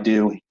yes, I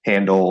do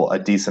handle a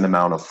decent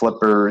amount of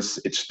flippers.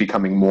 It's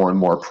becoming more and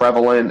more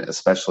prevalent,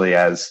 especially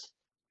as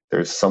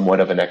there's somewhat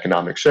of an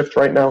economic shift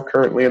right now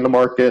currently in the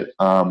market.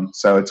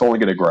 So it's only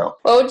going to grow.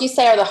 What would you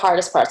say are the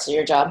hardest parts of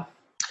your job?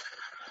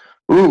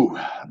 Ooh,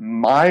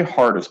 my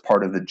hardest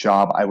part of the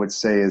job, I would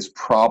say, is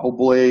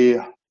probably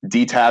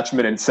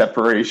detachment and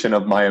separation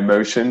of my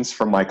emotions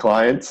from my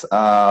clients.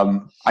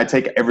 I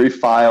take every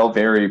file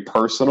very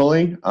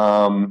personally.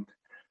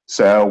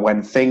 So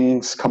when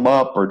things come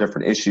up or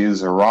different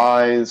issues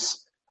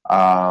arise,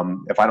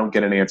 if I don't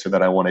get an answer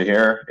that I want to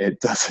hear, it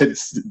doesn't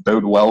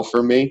bode well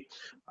for me.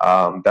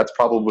 That's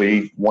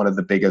probably one of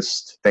the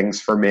biggest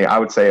things for me. I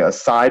would say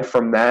aside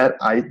from that,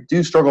 I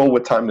do struggle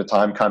with time to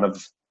time kind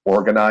of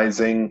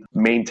organizing,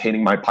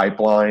 maintaining my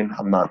pipeline.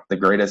 I'm not the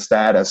greatest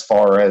at as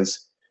far as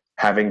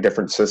having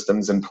different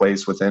systems in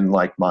place within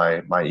like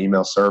my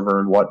email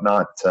server and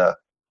whatnot to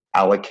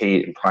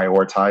allocate and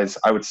prioritize.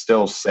 I would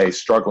still say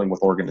struggling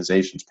with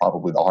organization is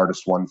probably the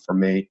hardest one for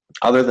me.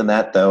 Other than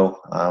that, though,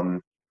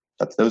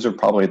 those are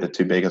probably the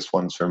two biggest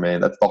ones for me.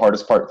 That's the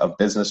hardest part of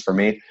business for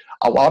me.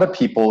 A lot of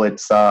people,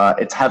 it's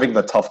having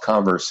the tough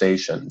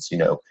conversations,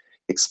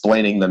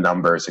 explaining the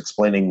numbers,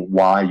 explaining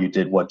why you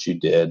did what you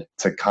did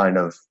to kind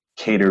of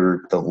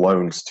cater the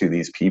loans to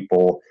these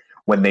people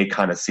when they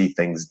kind of see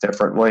things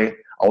differently.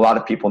 A lot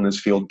of people in this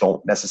field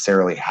don't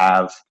necessarily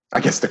have, I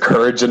guess, the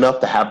courage enough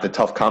to have the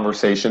tough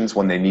conversations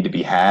when they need to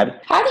be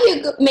had. How do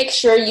you make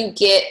sure you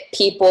get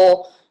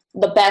people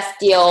the best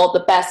deal,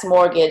 the best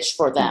mortgage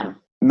for them?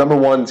 Number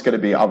one is going to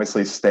be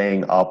obviously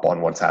staying up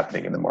on what's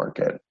happening in the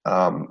market.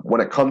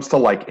 When it comes to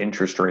like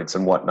interest rates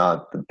and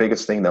whatnot, the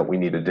biggest thing that we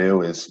need to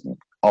do is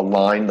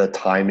align the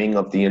timing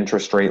of the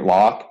interest rate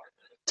lock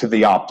to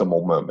the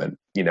optimal moment.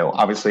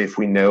 Obviously, if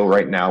we know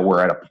right now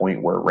we're at a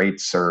point where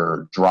rates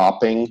are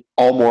dropping,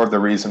 all more of the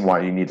reason why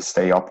you need to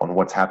stay up on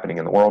what's happening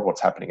in the world,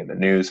 what's happening in the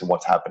news, and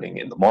what's happening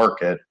in the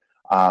market.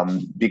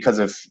 Because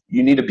if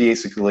you need to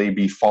basically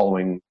be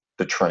following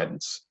the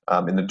trends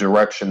in the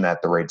direction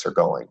that the rates are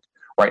going.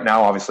 Right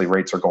now, obviously,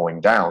 rates are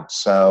going down.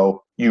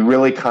 So you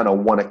really kind of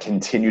want to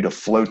continue to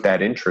float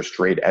that interest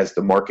rate as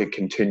the market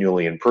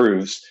continually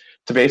improves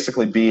to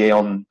basically be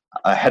on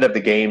ahead of the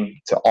game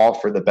to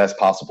offer the best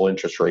possible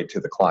interest rate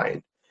to the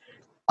client.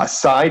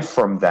 Aside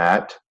from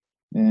that,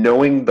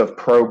 knowing the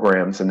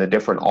programs and the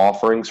different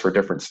offerings for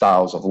different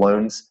styles of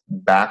loans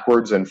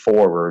backwards and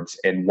forwards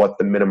and what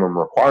the minimum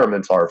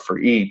requirements are for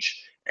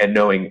each and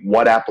knowing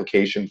what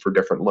application for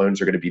different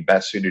loans are going to be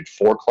best suited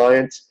for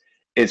clients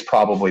is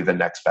probably the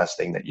next best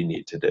thing that you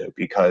need to do,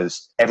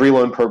 because every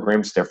loan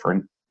program is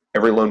different.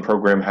 Every loan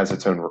program has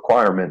its own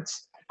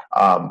requirements,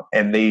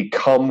 and they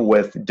come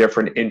with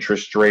different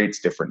interest rates,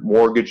 different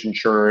mortgage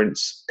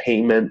insurance,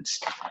 payments,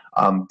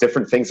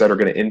 different things that are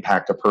going to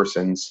impact a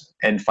person's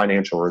end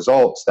financial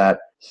results that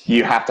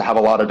you have to have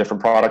a lot of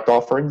different product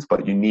offerings,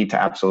 but you need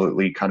to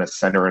absolutely kind of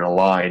center and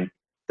align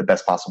the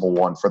best possible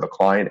one for the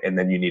client, and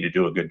then you need to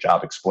do a good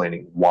job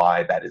explaining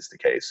why that is the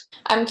case.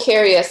 I'm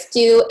curious,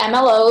 do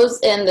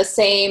MLOs in the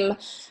same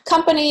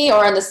company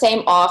or in the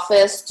same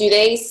office, do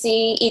they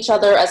see each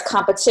other as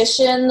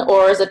competition,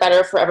 or is it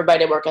better for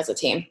everybody to work as a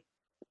team?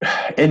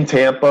 In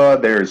Tampa,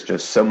 there's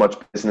just so much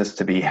business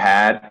to be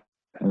had.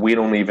 We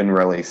don't even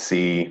really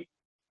see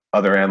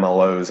other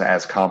MLOs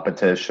as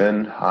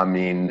competition. I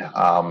mean,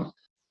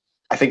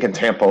 I think in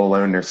Tampa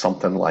alone, there's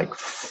something like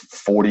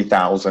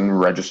 40,000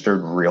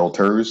 registered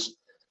realtors,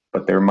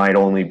 but there might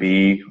only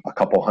be a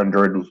couple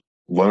hundred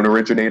loan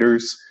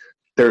originators.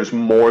 There's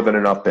more than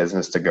enough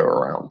business to go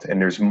around,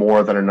 and there's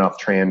more than enough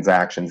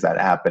transactions that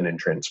happen and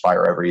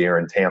transpire every year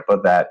in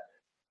Tampa that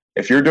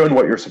if you're doing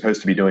what you're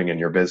supposed to be doing in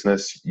your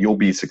business, you'll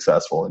be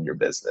successful in your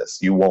business.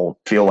 You won't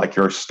feel like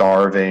you're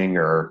starving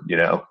or,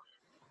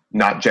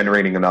 not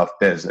generating enough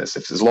business.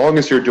 As long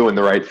as you're doing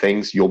the right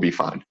things, you'll be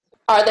fine.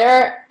 Are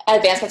there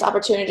advancement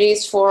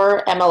opportunities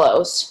for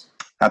MLOs?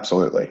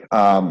 Absolutely.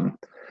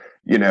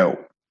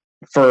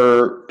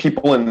 For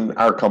people in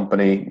our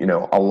company,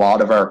 a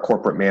lot of our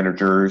corporate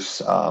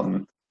managers,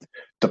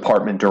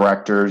 department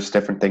directors,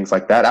 different things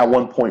like that, at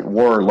one point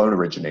were loan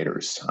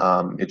originators.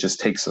 It just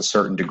takes a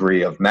certain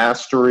degree of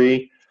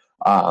mastery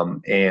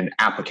and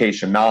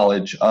application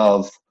knowledge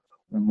of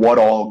what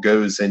all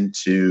goes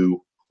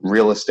into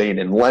real estate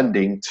and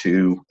lending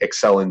to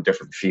excel in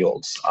different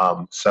fields.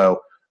 So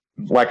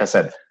like I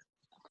said,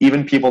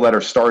 even people that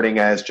are starting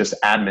as just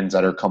admins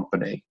at our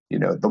company,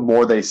 the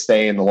more they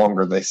stay and the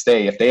longer they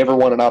stay, if they ever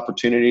want an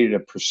opportunity to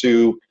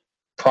pursue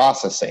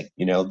processing,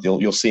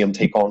 you'll see them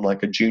take on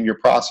like a junior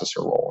processor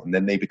role, and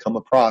then they become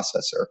a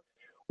processor.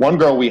 One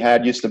girl we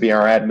had used to be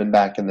our admin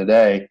back in the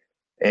day,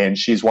 and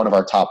she's one of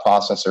our top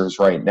processors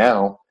right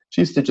now.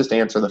 She used to just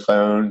answer the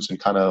phones and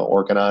kind of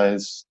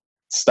organize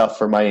stuff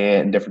for my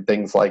aunt and different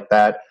things like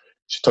that.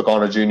 She took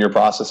on a junior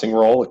processing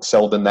role,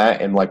 excelled in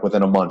that, and like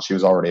within a month, she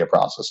was already a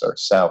processor.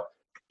 So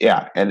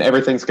yeah, and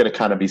everything's going to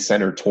kind of be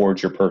centered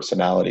towards your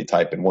personality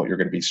type and what you're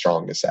going to be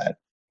strongest at.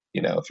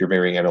 If you're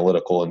very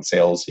analytical and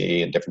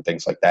salesy and different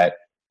things like that,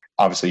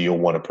 obviously you'll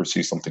want to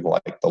pursue something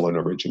like the loan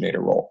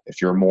originator role.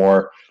 If you're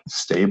more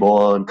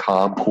stable and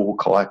calm, cool,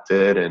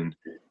 collected, and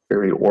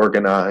very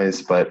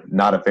organized, but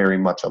not a very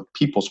much a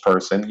people's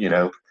person,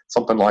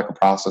 something like a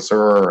processor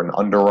or an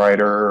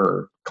underwriter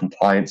or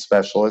compliance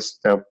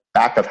specialist,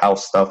 back of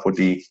house stuff would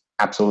be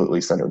absolutely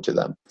centered to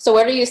them. So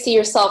where do you see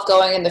yourself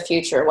going in the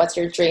future? What's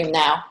your dream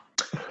now?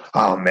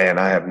 Oh man,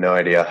 I have no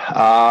idea.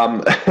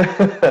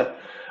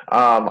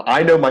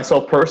 I know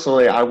myself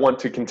personally, I want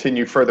to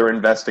continue further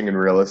investing in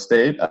real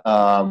estate.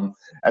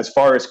 As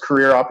far as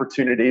career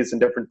opportunities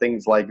and different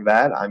things like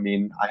that, I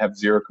mean, I have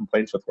zero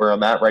complaints with where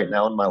I'm at right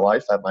now in my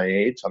life at my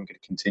age. I'm going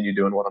to continue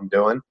doing what I'm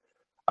doing.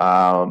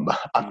 I'm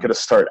going to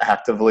start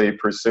actively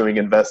pursuing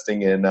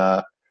investing in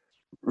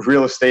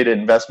real estate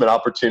investment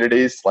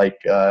opportunities like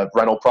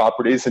rental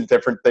properties and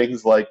different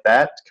things like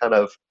that to kind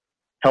of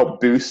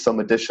help boost some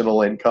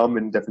additional income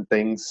and different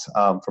things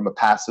from a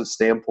passive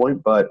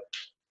standpoint. But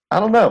I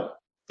don't know.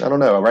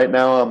 Right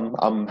now,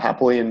 I'm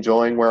happily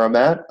enjoying where I'm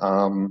at,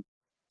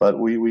 but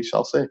we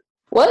shall see.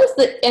 What is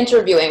the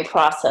interviewing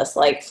process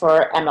like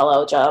for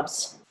MLO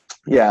jobs?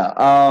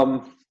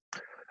 Yeah.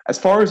 As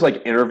far as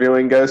like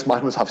interviewing goes,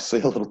 mine was obviously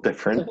a little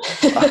different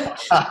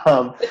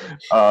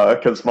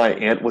because my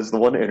aunt was the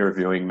one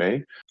interviewing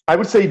me. I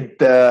would say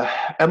the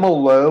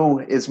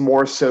MLO is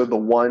more so the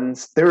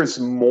ones, there's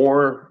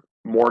more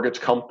mortgage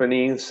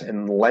companies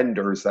and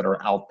lenders that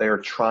are out there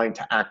trying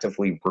to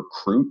actively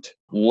recruit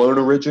loan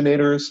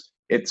originators.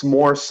 It's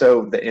more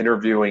so the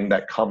interviewing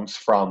that comes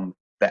from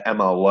the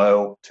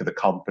MLO to the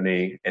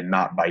company and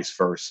not vice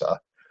versa.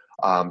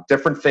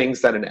 Different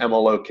things that an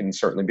MLO can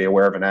certainly be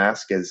aware of and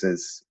ask is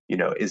is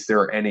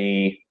there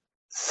any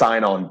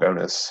sign-on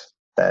bonus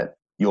that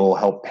you'll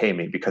help pay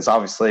me? Because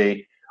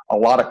obviously, a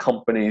lot of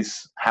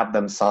companies have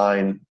them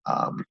sign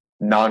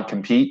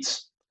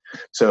non-competes.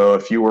 So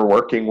if you were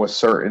working with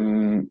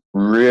certain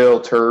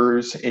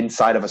realtors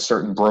inside of a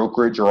certain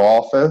brokerage or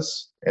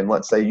office, and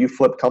let's say you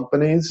flip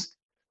companies,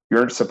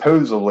 you're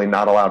supposedly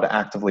not allowed to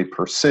actively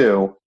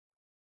pursue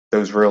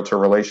those realtor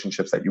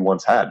relationships that you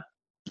once had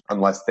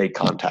unless they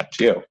contact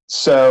you.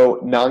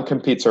 So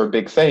non-competes are a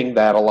big thing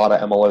that a lot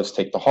of MLOs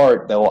take to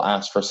heart. They will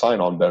ask for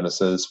sign-on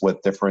bonuses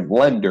with different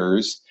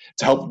lenders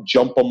to help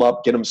jump them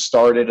up, get them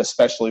started,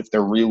 especially if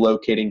they're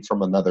relocating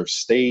from another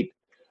state.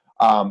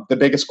 The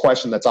biggest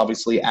question that's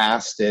obviously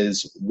asked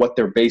is what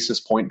their basis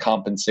point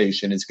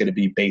compensation is going to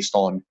be based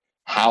on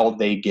how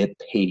they get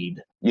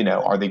paid.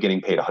 Are they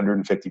getting paid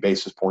 150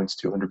 basis points,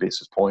 200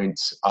 basis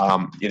points?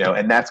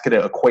 And that's going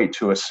to equate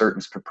to a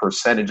certain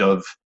percentage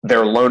of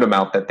their loan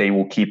amount that they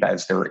will keep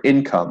as their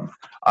income.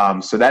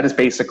 So that is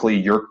basically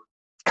your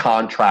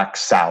contract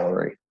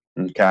salary.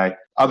 Okay.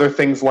 Other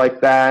things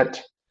like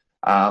that,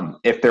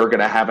 if they're going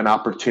to have an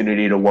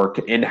opportunity to work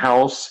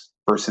in-house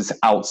versus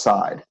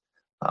outside.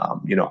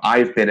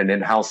 I've been an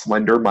in-house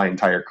lender my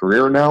entire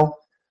career now.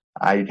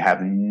 I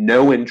have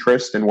no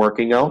interest in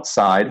working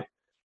outside.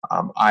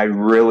 I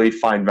really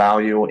find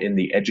value in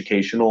the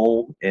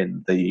educational,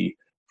 in the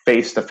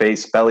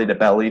face-to-face,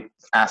 belly-to-belly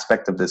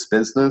aspect of this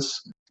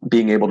business.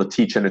 Being able to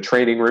teach in a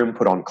training room,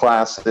 put on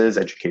classes,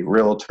 educate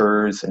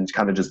realtors, and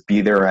kind of just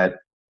be there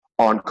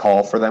on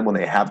call for them when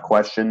they have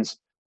questions.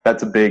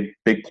 That's a big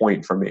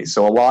point for me.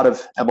 So a lot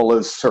of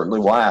MLOs certainly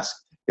will ask,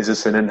 is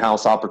this an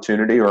in-house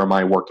opportunity or am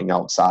I working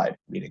outside?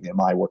 Meaning,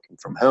 am I working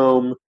from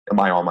home? Am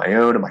I on my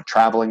own? Am I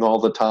traveling all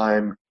the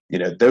time?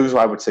 Those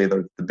I would say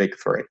are the big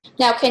three.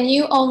 Now, can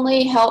you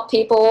only help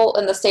people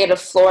in the state of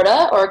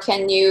Florida or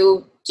can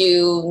you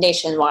do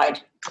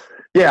nationwide?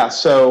 Yeah,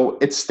 so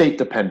it's state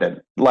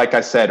dependent. Like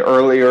I said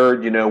earlier,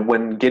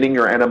 when getting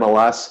your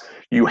NMLS,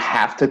 you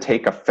have to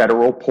take a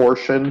federal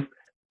portion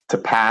to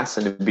pass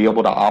and to be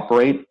able to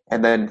operate.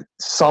 And then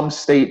some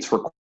states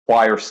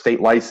require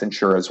state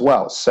licensure as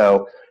well.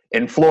 So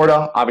in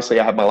Florida, obviously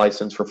I have my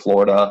license for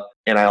Florida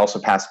and I also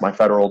passed my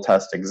federal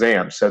test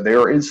exam. So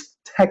there is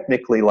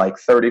technically like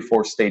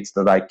 34 states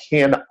that I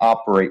can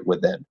operate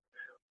within.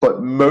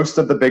 But most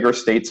of the bigger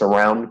states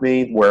around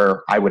me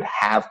where I would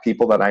have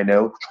people that I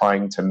know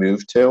trying to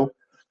move to,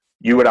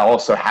 you would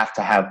also have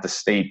to have the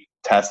state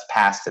test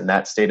passed in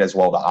that state as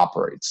well to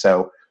operate.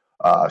 So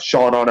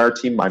Sean on our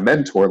team, my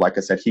mentor, like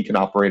I said, he can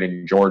operate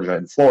in Georgia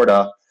and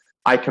Florida.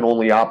 I can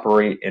only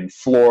operate in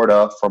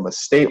Florida from a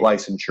state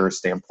licensure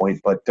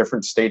standpoint, but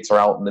different states are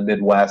out in the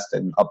Midwest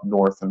and up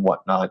north and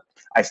whatnot.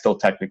 I still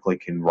technically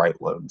can write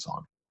loans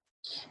on.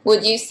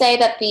 Would you say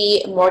that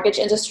the mortgage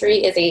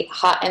industry is a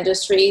hot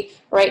industry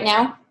right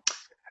now?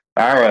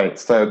 All right.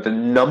 So the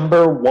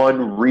number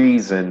one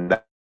reason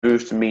that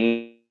moves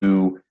me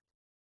to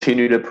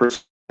continue to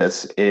pursue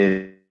this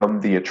is from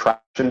the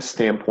attraction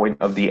standpoint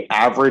of the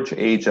average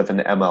age of an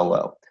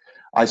MLO.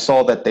 I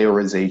saw that there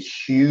is a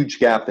huge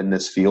gap in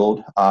this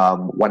field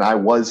when I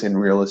was in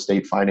real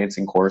estate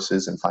financing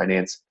courses and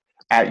finance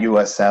at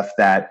USF,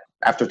 that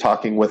after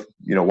talking with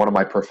one of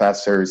my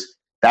professors,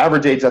 the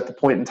average age at the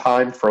point in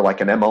time for like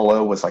an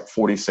MLO was like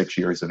 46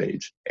 years of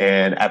age.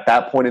 And at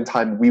that point in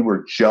time, we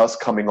were just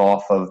coming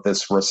off of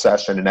this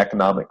recession and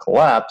economic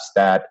collapse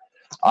that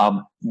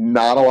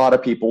not a lot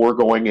of people were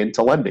going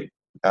into lending.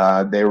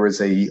 There was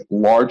a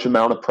large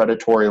amount of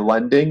predatory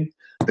lending.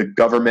 The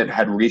government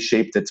had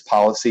reshaped its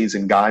policies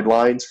and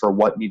guidelines for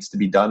what needs to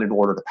be done in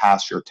order to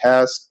pass your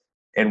test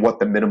and what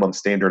the minimum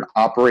standard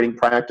operating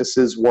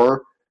practices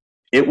were.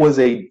 It was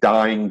a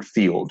dying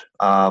field.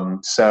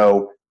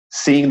 So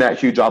seeing that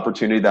huge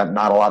opportunity that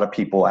not a lot of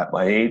people at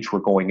my age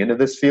were going into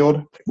this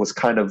field was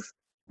kind of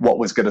what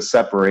was going to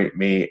separate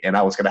me, and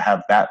I was going to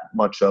have that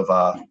much of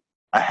a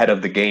ahead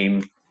of the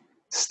game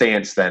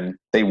stance than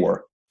they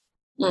were.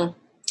 Mm.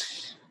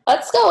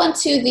 Let's go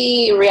into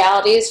the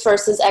realities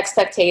versus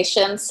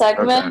expectations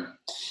segment. Okay.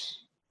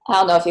 I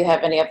don't know if you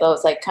have any of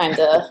those like kind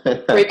of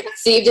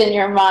preconceived in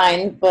your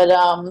mind, but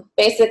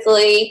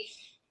basically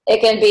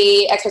it can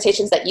be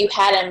expectations that you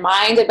had in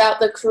mind about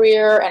the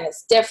career and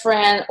it's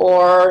different,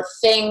 or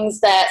things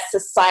that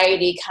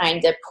society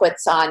kind of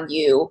puts on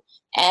you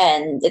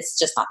and it's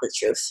just not the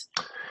truth.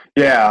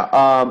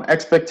 Yeah,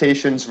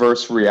 expectations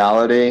versus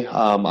reality.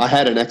 I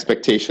had an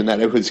expectation that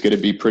it was going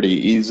to be pretty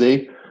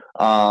easy.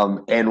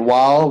 And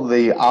while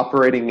the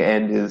operating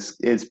end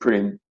is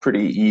pretty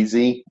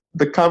easy,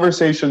 the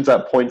conversations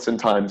at points in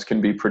times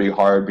can be pretty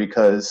hard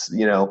because,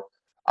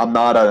 I'm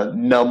not a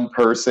numb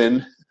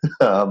person.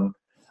 um,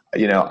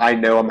 I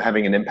know I'm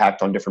having an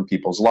impact on different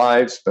people's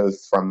lives, both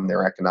from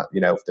their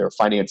their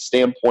finance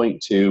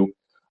standpoint to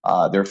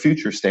their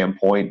future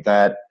standpoint.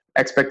 That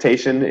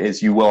expectation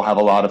is you will have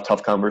a lot of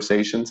tough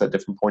conversations at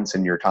different points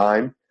in your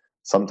time.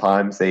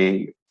 Sometimes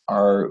they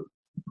are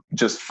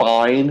just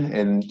fine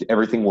and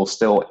everything will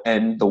still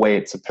end the way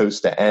it's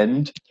supposed to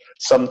end.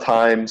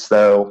 Sometimes,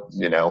 though,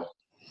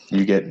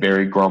 you get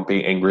very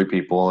grumpy, angry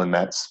people, and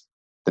that's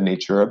the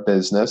nature of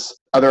business.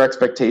 Other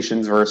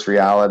expectations versus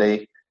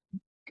reality.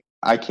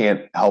 I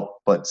can't help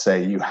but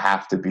say you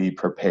have to be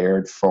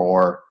prepared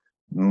for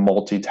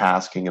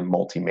multitasking and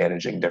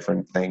multi-managing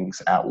different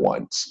things at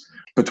once.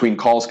 Between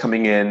calls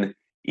coming in,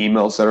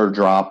 emails that are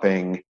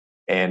dropping,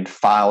 and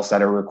files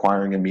that are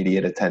requiring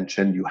immediate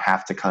attention, you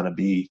have to kind of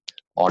be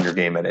on your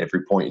game at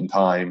every point in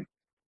time,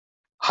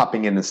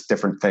 hopping into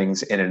different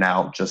things in and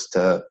out just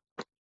to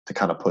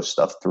kind of push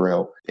stuff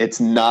through. It's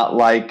not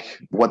like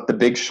what The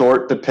Big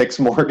Short depicts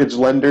mortgage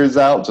lenders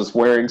out, just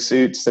wearing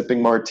suits, sipping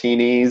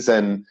martinis,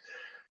 and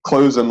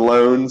closing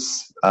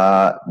loans.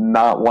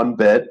 Not one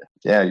bit.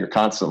 Yeah, you're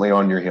constantly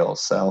on your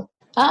heels. So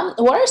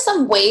What are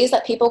some ways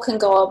that people can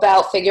go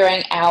about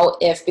figuring out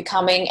if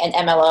becoming an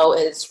MLO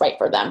is right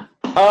for them?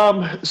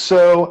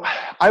 So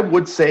I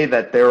would say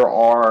that there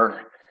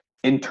are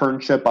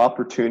internship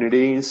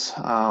opportunities.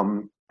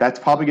 That's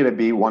probably going to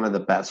be one of the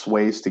best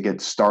ways to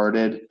get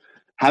started.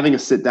 Having a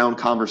sit-down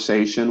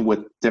conversation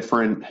with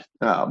different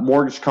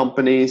mortgage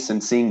companies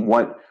and seeing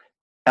what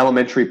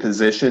elementary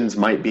positions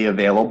might be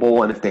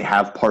available and if they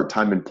have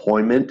part-time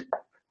employment,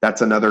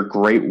 that's another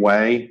great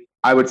way.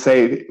 I would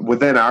say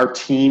within our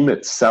team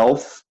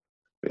itself,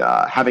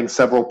 having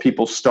several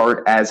people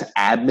start as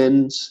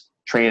admins,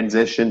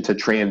 transition to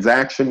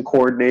transaction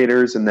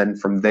coordinators, and then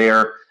from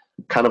there,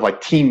 kind of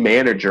like team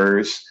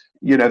managers,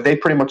 they've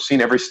pretty much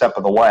seen every step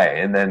of the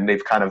way, and then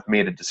they've kind of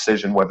made a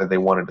decision whether they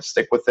wanted to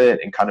stick with it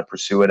and kind of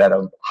pursue it at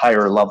a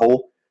higher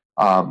level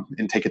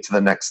and take it to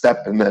the next step.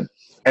 And then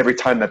every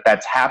time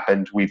that's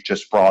happened, we've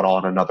just brought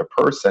on another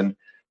person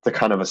to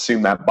kind of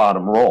assume that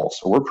bottom role.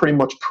 So we're pretty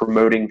much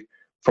promoting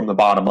from the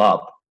bottom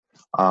up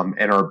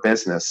in our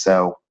business.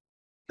 So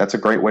that's a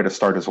great way to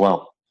start as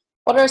well.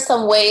 What are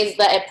some ways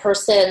that a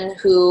person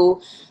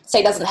who,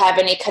 say, doesn't have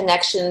any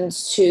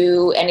connections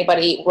to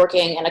anybody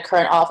working in a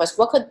current office,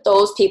 what could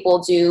those people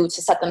do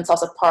to set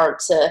themselves apart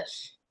to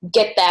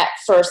get that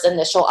first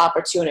initial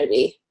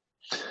opportunity?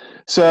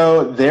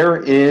 So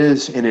there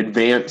is an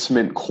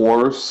advancement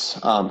course,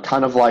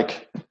 kind of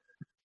like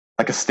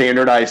a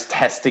standardized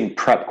testing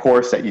prep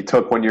course that you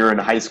took when you were in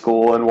high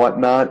school and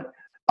whatnot,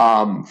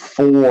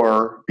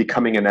 for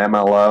becoming an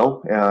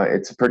MLO.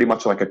 It's pretty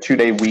much like a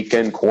 2-day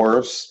weekend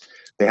course.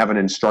 They have an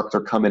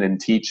instructor come in and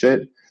teach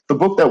it. The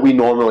book that we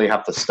normally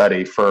have to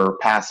study for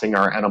passing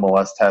our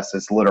NMLS test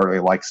is literally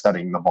like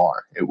studying the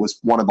bar. It was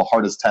one of the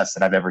hardest tests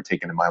that I've ever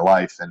taken in my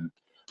life, and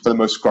for the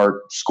most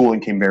part,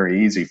 schooling came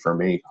very easy for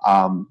me.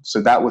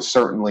 So that was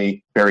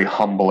certainly very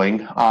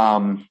humbling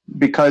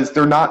because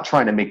they're not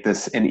trying to make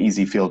this an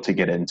easy field to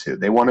get into.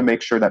 They want to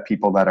make sure that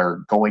people that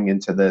are going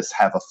into this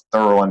have a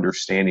thorough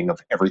understanding of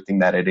everything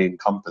that it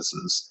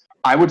encompasses.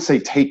 I would say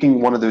taking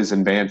one of those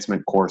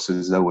advancement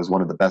courses, though, was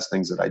one of the best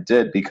things that I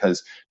did,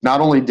 because not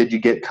only did you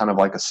get kind of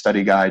like a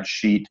study guide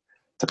sheet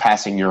to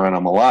passing your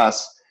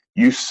NMLS,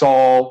 you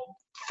saw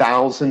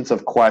thousands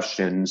of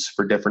questions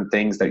for different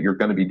things that you're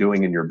going to be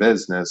doing in your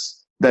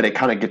business, that it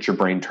kind of gets your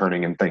brain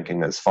turning and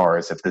thinking as far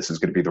as if this is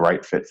going to be the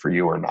right fit for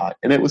you or not.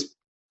 And it was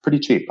pretty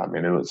cheap. I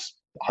mean, it was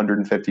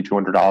 $150,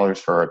 $200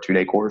 for a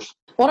 2-day course.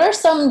 What are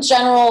some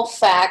general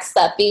facts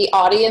that the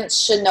audience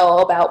should know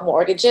about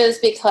mortgages?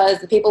 Because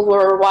the people who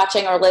are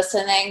watching or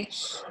listening,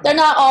 they're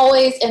not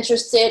always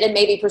interested in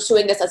maybe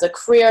pursuing this as a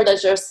career. They're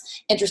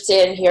just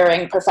interested in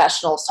hearing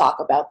professionals talk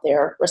about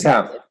their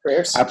respective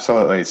careers.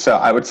 Absolutely. So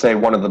I would say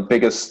one of the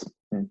biggest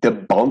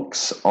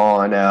debunks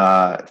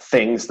on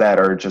things that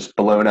are just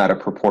blown out of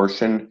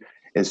proportion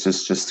is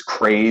just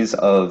craze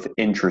of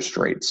interest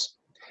rates.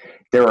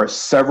 There are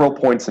several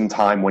points in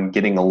time when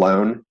getting a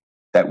loan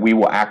that we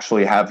will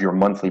actually have your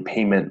monthly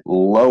payment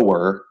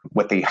lower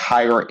with a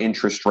higher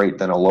interest rate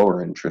than a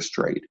lower interest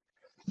rate.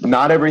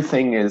 Not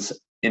everything is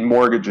in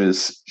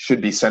mortgages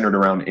should be centered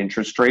around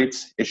interest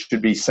rates. It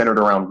should be centered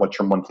around what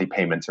your monthly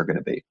payments are going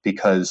to be,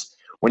 because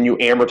when you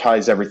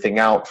amortize everything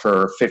out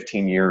for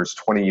 15 years,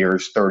 20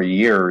 years, 30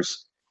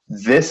 years,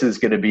 this is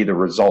going to be the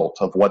result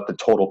of what the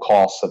total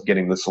costs of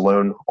getting this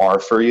loan are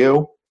for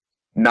you,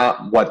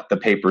 not what the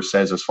paper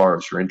says as far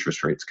as your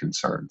interest rate's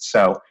concerned.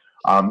 So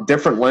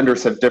different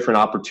lenders have different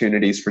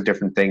opportunities for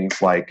different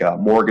things like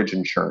mortgage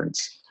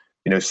insurance.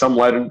 Some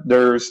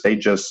lenders, they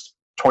just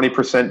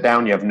 20%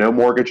 down, you have no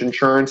mortgage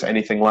insurance.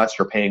 Anything less,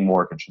 you're paying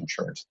mortgage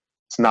insurance.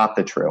 It's not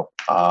the true.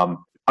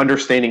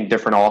 Understanding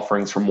different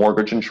offerings for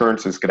mortgage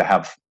insurance is going to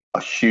have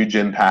a huge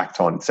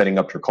impact on setting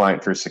up your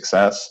client for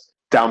success.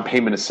 Down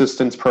payment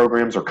assistance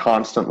programs are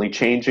constantly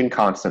changing,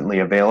 constantly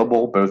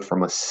available, both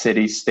from a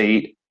city,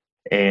 state,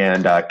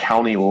 and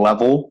county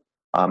level.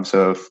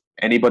 So if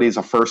anybody's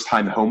a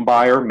first-time home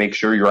buyer, make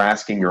sure you're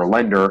asking your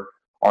lender,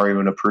 are you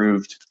an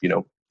approved,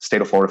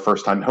 state of Florida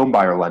first-time home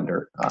buyer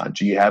lender?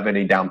 Do you have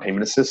any down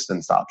payment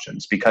assistance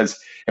options? Because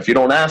if you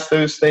don't ask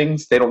those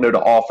things, they don't know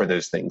to offer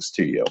those things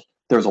to you.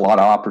 There's a lot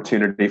of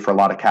opportunity for a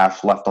lot of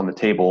cash left on the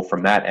table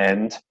from that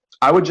end.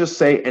 I would just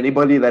say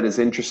anybody that is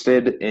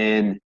interested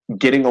in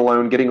getting a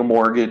loan, getting a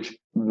mortgage,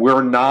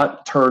 we're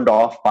not turned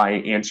off by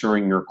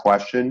answering your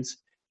questions.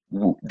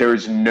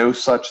 There's no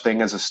such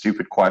thing as a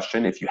stupid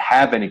question. If you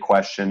have any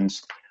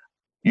questions,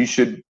 you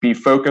should be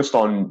focused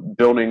on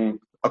building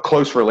a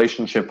close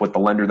relationship with the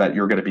lender that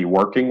you're going to be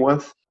working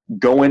with.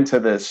 Go into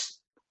this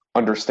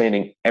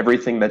understanding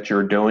everything that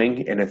you're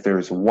doing. And if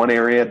there's one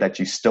area that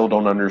you still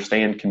don't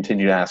understand,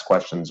 continue to ask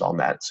questions on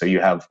that so you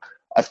have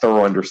a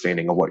thorough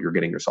understanding of what you're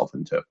getting yourself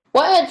into.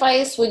 What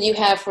advice would you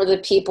have for the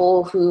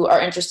people who are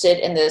interested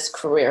in this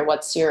career?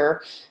 What's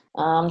your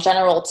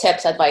general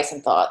tips, advice,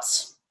 and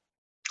thoughts?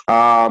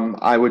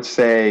 I would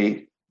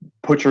say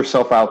put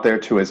yourself out there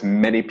to as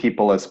many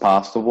people as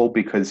possible,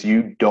 because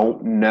you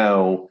don't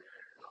know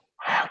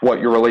what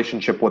your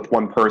relationship with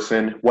one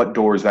person, what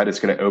doors that is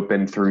going to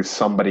open through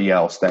somebody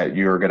else that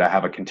you're going to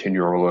have a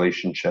continual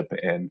relationship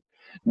in.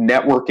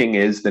 Networking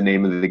is the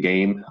name of the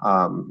game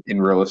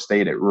in real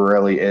estate. It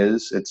really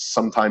is. It's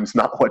sometimes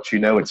not what you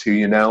know, it's who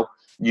you know.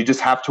 You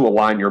just have to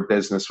align your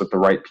business with the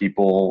right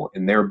people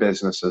in their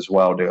business as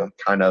well to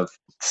kind of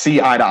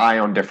see eye to eye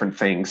on different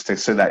things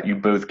so that you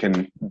both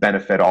can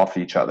benefit off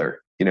each other.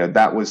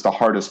 That was the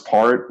hardest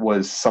part,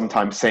 was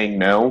sometimes saying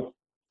no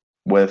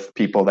with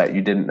people that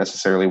you didn't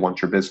necessarily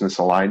want your business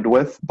aligned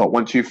with. But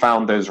once you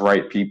found those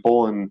right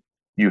people and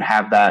you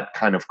have that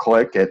kind of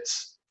click,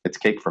 it's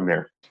cake from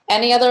there.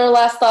 Any other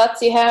last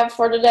thoughts you have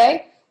for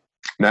today?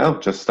 No,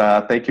 just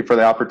thank you for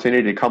the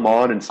opportunity to come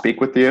on and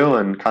speak with you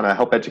and kind of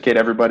help educate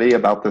everybody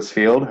about this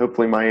field.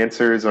 Hopefully my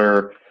answers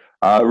are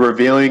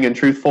revealing and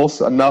truthful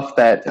enough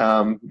that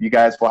you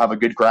guys will have a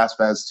good grasp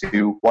as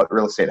to what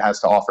real estate has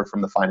to offer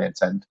from the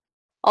finance end.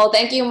 Oh,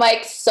 thank you,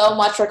 Mike, so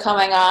much for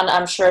coming on.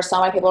 I'm sure so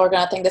many people are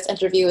going to think this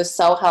interview is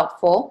so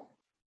helpful.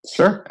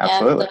 Sure,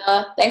 absolutely.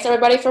 And thanks,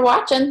 everybody, for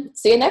watching.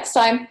 See you next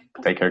time.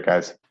 Take care,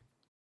 guys.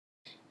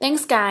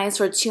 Thanks, guys,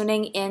 for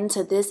tuning in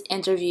to this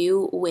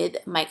interview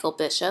with Michael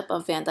Bishop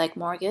of Van Dyke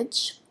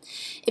Mortgage.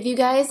 If you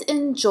guys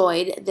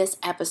enjoyed this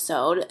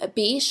episode,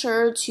 be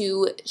sure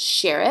to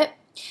share it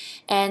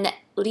and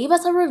leave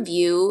us a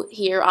review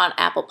here on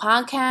Apple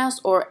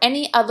Podcasts or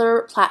any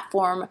other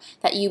platform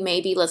that you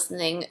may be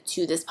listening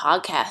to this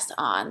podcast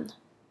on.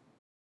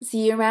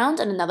 See you around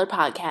in another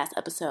podcast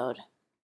episode.